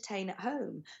 They entertain at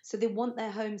home. So they want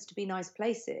their homes to be nice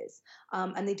places.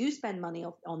 And they do spend money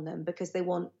on them because they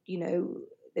want,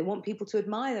 they want people to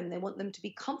admire them. They want them to be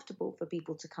comfortable for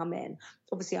people to come in.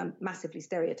 Obviously, I'm massively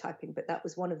stereotyping, but that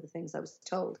was one of the things I was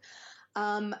told.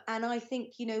 And I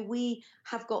think, we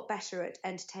have got better at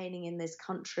entertaining in this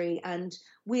country, and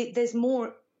there's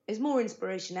more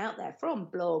inspiration out there from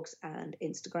blogs and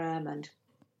Instagram and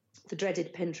the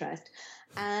dreaded Pinterest.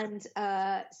 And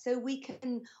so we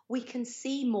can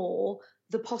see more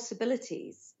the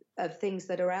possibilities of things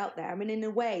that are out there. I mean, in a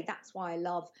way, that's why I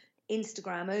love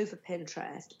Instagram over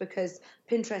Pinterest, because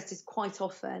Pinterest is quite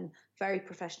often very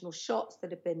professional shots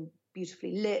that have been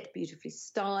beautifully lit, beautifully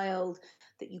styled,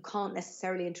 that you can't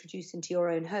necessarily introduce into your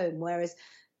own home. Whereas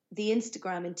the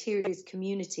Instagram interiors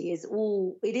community is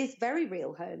very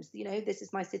real homes. This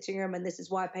is my sitting room, and this is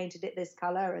why I painted it this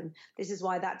color, and this is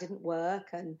why that didn't work.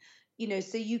 And,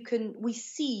 so we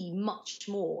see much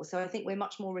more. So I think we're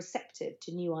much more receptive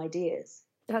to new ideas.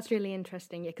 That's really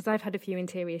interesting. Yeah, because I've had a few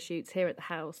interior shoots here at the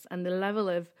house, and the level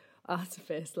of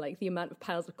artifice, like the amount of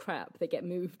piles of crap that get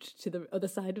moved to the other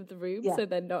side of the room, so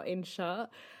they're not in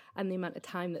shot, and the amount of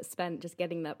time that's spent just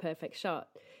getting that perfect shot.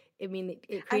 I mean,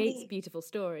 it creates a beautiful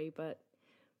story, but...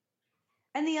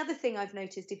 And the other thing I've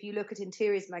noticed, if you look at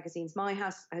interiors magazines, my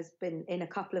house has been in a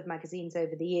couple of magazines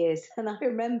over the years, and I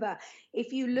remember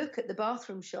if you look at the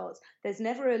bathroom shots, there's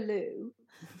never a loo,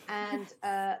 and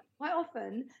quite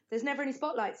often there's never any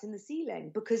spotlights in the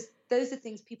ceiling, because those are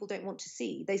things people don't want to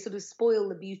see. They sort of spoil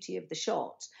the beauty of the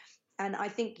shot. And I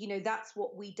think, that's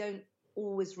what we don't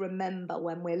always remember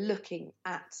when we're looking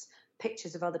at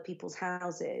pictures of other people's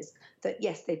houses, that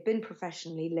yes, they've been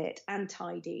professionally lit and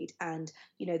tidied, and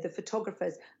the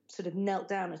photographers sort of knelt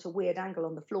down at a weird angle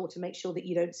on the floor to make sure that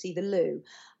you don't see the loo,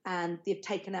 and they've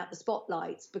taken out the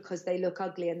spotlights because they look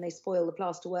ugly and they spoil the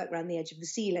plasterwork around the edge of the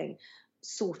ceiling,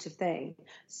 sort of thing.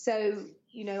 So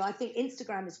I think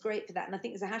Instagram is great for that, and I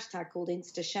think there's a hashtag called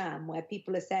InstaSham where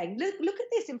people are saying, look at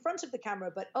this in front of the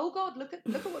camera, but oh god, look at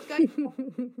what's going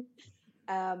on.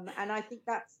 And I think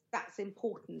that's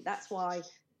important. That's why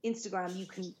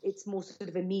Instagram, it's more sort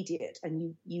of immediate,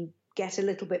 and you get a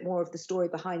little bit more of the story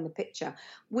behind the picture,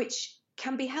 which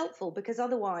can be helpful, because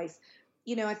otherwise,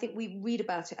 I think we read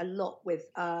about it a lot with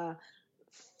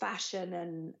fashion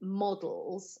and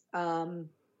models, and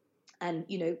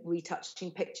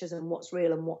retouching pictures and what's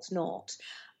real and what's not.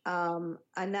 And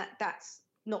that's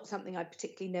not something I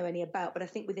particularly know any about, but I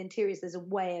think with interiors, there's a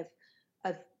way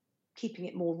of keeping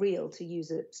it more real, to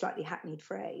use a slightly hackneyed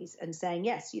phrase, and saying,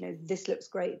 yes, this looks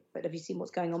great, but have you seen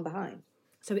what's going on behind?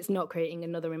 So it's not creating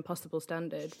another impossible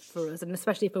standard for us, and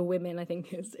especially for women. I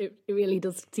think it really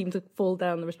does seem to fall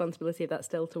down the responsibility of that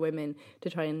still to women to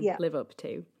try and live up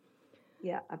to.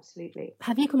 Yeah, absolutely.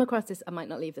 Have you come across this? I might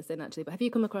not leave this in actually, but have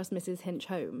you come across Mrs. Hinch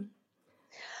Home?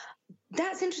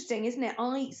 That's interesting, isn't it?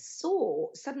 I saw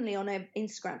suddenly on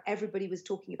Instagram, everybody was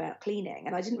talking about cleaning,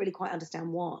 and I didn't really quite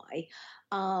understand why.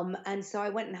 And so I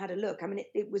went and had a look. I mean,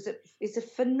 it's a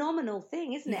phenomenal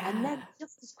thing, isn't it? And then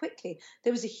just as quickly,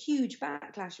 there was a huge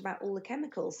backlash about all the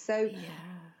chemicals. So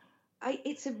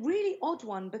it's a really odd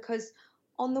one, because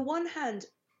on the one hand,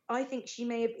 I think she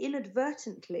may have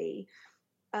inadvertently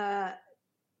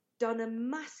done a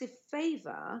massive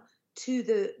favour to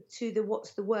the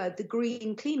what's the word, the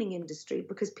green cleaning industry,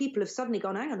 because people have suddenly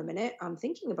gone, hang on a minute, I'm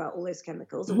thinking about all those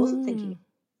chemicals. I wasn't thinking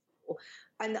before.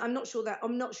 And I'm not sure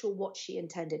what she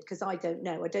intended, because I don't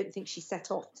know. I don't think she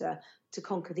set off to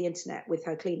conquer the internet with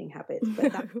her cleaning habits,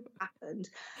 but that happened.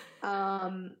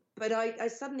 But I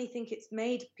suddenly think it's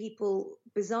made people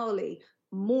bizarrely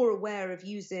more aware of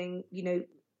using,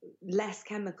 less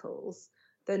chemicals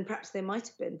than perhaps they might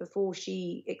have been before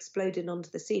she exploded onto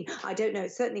the scene. I don't know.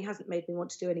 It certainly hasn't made me want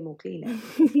to do any more cleaning.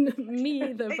 Me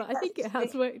either, but I think it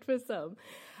has worked for some.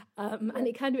 And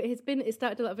it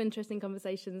started a lot of interesting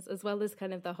conversations, as well as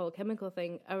kind of the whole chemical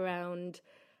thing around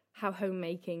how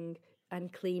homemaking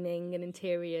and cleaning and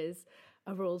interiors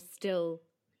are all still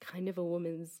kind of a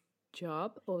woman's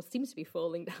job, or seems to be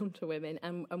falling down to women,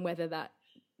 and whether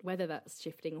that's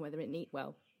shifting, or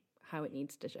how it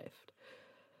needs to shift.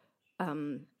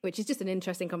 Which is just an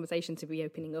interesting conversation to be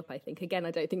opening up, I think. Again, I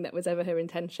don't think that was ever her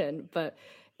intention, but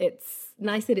it's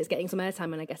nice that it's getting some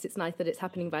airtime, and I guess it's nice that it's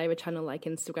happening via a channel like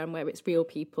Instagram, where it's real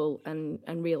people and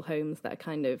real homes that are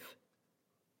kind of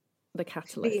the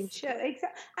catalyst. Exactly.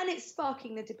 And it's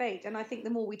sparking the debate. And I think the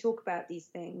more we talk about these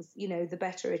things, the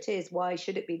better it is. Why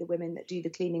should it be the women that do the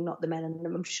cleaning, not the men? And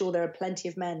I'm sure there are plenty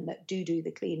of men that do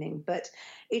the cleaning. But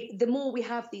the more we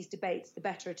have these debates, the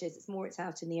better it is. It's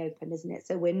out in the open, isn't it?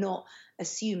 So we're not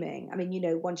assuming. I mean,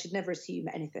 one should never assume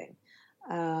anything.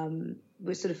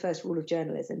 We're sort of first rule of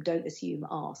journalism: don't assume,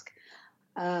 ask.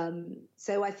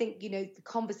 So I think, the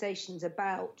conversations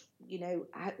about,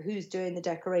 who's doing the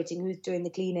decorating, who's doing the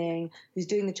cleaning, who's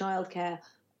doing the childcare,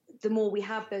 the more we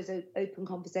have those open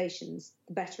conversations,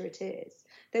 the better it is.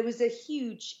 There was a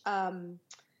huge,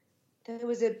 there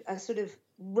was a sort of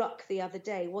ruck the other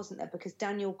day, wasn't there? Because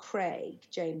Daniel Craig,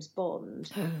 James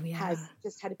Bond, has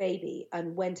just had a baby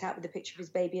and went out with a picture of his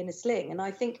baby in a sling. And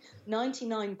I think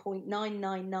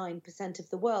 99.999% of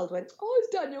the world went, oh,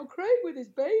 it's Daniel Craig with his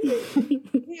baby.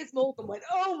 Piers Morgan went,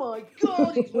 oh my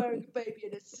God, he's wearing a baby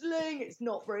in a sling. It's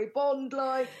not very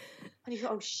Bond-like. And you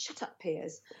thought, oh, shut up,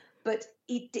 Piers. But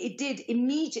it did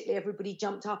immediately, everybody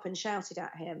jumped up and shouted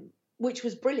at him, which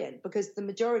was brilliant, because the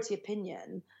majority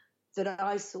opinion that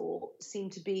I saw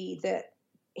seemed to be that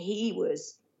he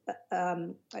was,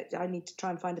 I need to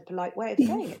try and find a polite way of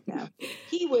saying it now.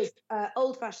 He was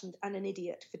old-fashioned and an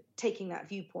idiot for taking that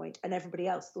viewpoint, and everybody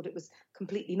else thought it was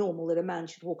completely normal that a man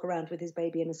should walk around with his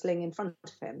baby in a sling in front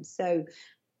of him. So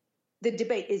the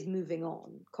debate is moving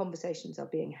on. Conversations are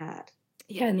being had.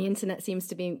 Yeah, and the internet seems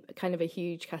to be kind of a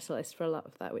huge catalyst for a lot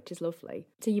of that, which is lovely.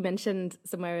 So you mentioned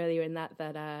somewhere earlier in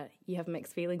that you have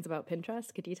mixed feelings about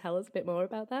Pinterest. Could you tell us a bit more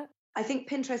about that? I think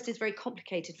Pinterest is very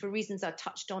complicated for reasons I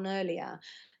touched on earlier,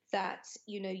 that,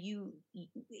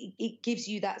 it gives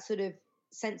you that sort of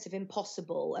sense of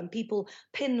impossible, and people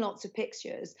pin lots of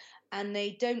pictures and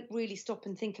they don't really stop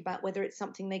and think about whether it's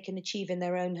something they can achieve in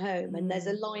their own home. And there's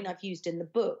a line I've used in the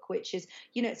book, which is,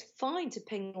 it's fine to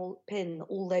pin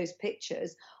all those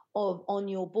pictures on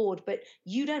your board, but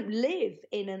you don't live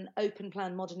in an open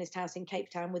plan modernist house in Cape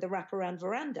Town with a wraparound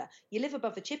veranda. You live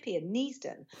above a chippy in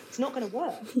Neasden. It's not going to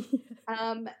work.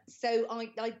 So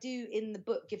I do in the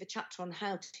book give a chapter on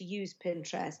how to use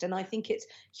Pinterest, and I think it's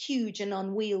huge and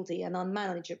unwieldy and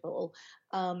unmanageable.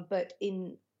 But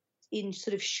in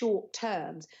sort of short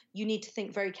terms, you need to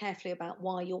think very carefully about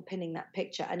why you're pinning that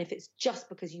picture. And if it's just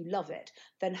because you love it,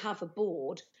 then have a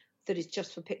board that is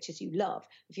just for pictures you love.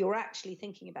 If you're actually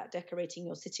thinking about decorating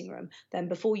your sitting room, then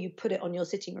before you put it on your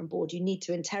sitting room board, you need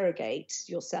to interrogate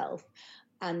yourself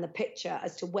and the picture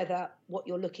as to whether what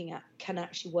you're looking at can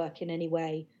actually work in any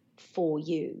way for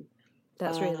you.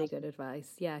 That's really good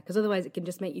advice. Yeah, because otherwise it can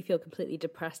just make you feel completely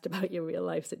depressed about your real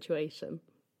life situation.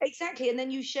 Exactly. And then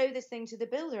you show this thing to the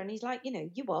builder and he's like, you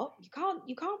what?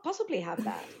 You can't possibly have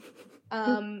that.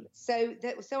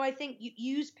 So I think you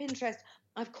use Pinterest.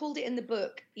 I've called it in the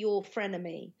book your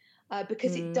frenemy,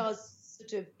 because it does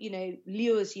sort of,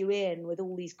 lures you in with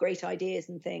all these great ideas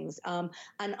and things. And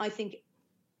I think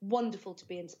wonderful to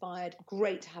be inspired,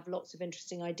 great to have lots of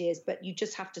interesting ideas, but you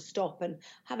just have to stop and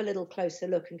have a little closer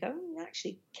look and go,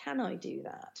 actually, can I do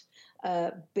that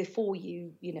before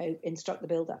you instruct the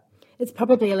builder? It's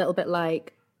probably a little bit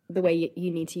like the way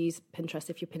you need to use Pinterest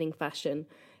if you're pinning fashion,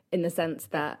 in the sense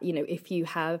that, if you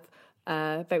have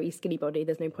a very skinny body,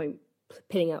 there's no point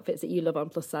pinning outfits that you love on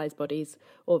plus size bodies,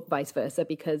 or vice versa,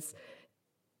 because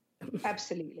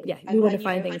absolutely, yeah, we want to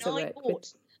find things that work.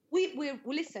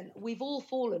 Listen, we've all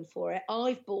fallen for it.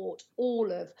 I've bought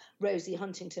all of Rosie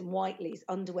Huntington Whiteley's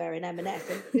underwear in M&S,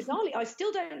 and bizarrely, I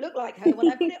still don't look like her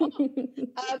when I put it on.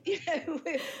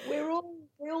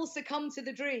 We all succumb to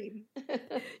the dream.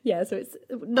 Yeah, so it's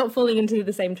not falling into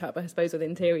the same trap, I suppose, with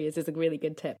interiors is a really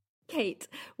good tip. Kate,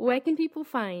 where can people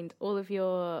find all of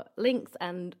your links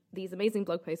and these amazing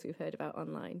blog posts we've heard about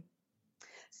online?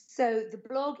 So the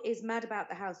blog is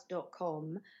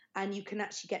madaboutthehouse.com, and you can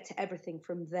actually get to everything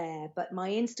from there. But my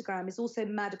Instagram is also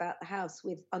madaboutthehouse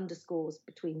with underscores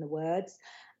between the words.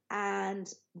 And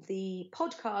the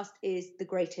podcast is The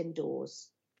Great Indoors.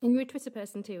 And you're a Twitter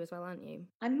person too as well, aren't you?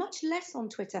 I'm much less on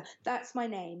Twitter. That's my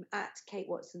name, at Kate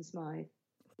Watson Smyth.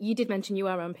 You did mention you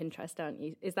are on Pinterest, aren't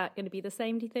you? Is that going to be the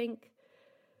same, do you think?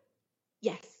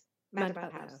 Yes, Mad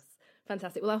About the House.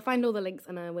 Fantastic. Well, I'll find all the links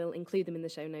and I will include them in the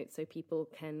show notes so people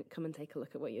can come and take a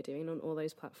look at what you're doing on all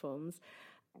those platforms.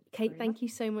 Kate, thank you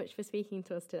so much for speaking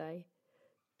to us today.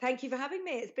 Thank you for having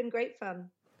me. It's been great fun.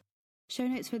 Show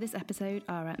notes for this episode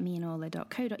are at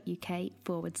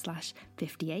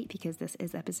meandorla.co.uk/58, because this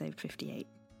is episode 58.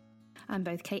 And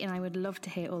both Kate and I would love to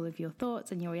hear all of your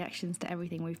thoughts and your reactions to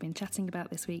everything we've been chatting about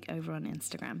this week over on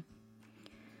Instagram.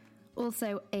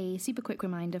 Also, a super quick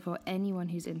reminder for anyone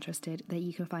who's interested that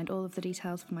you can find all of the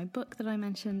details for my book that I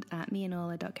mentioned at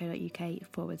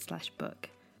meandorla.co.uk/book.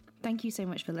 Thank you so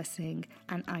much for listening,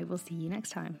 and I will see you next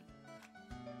time.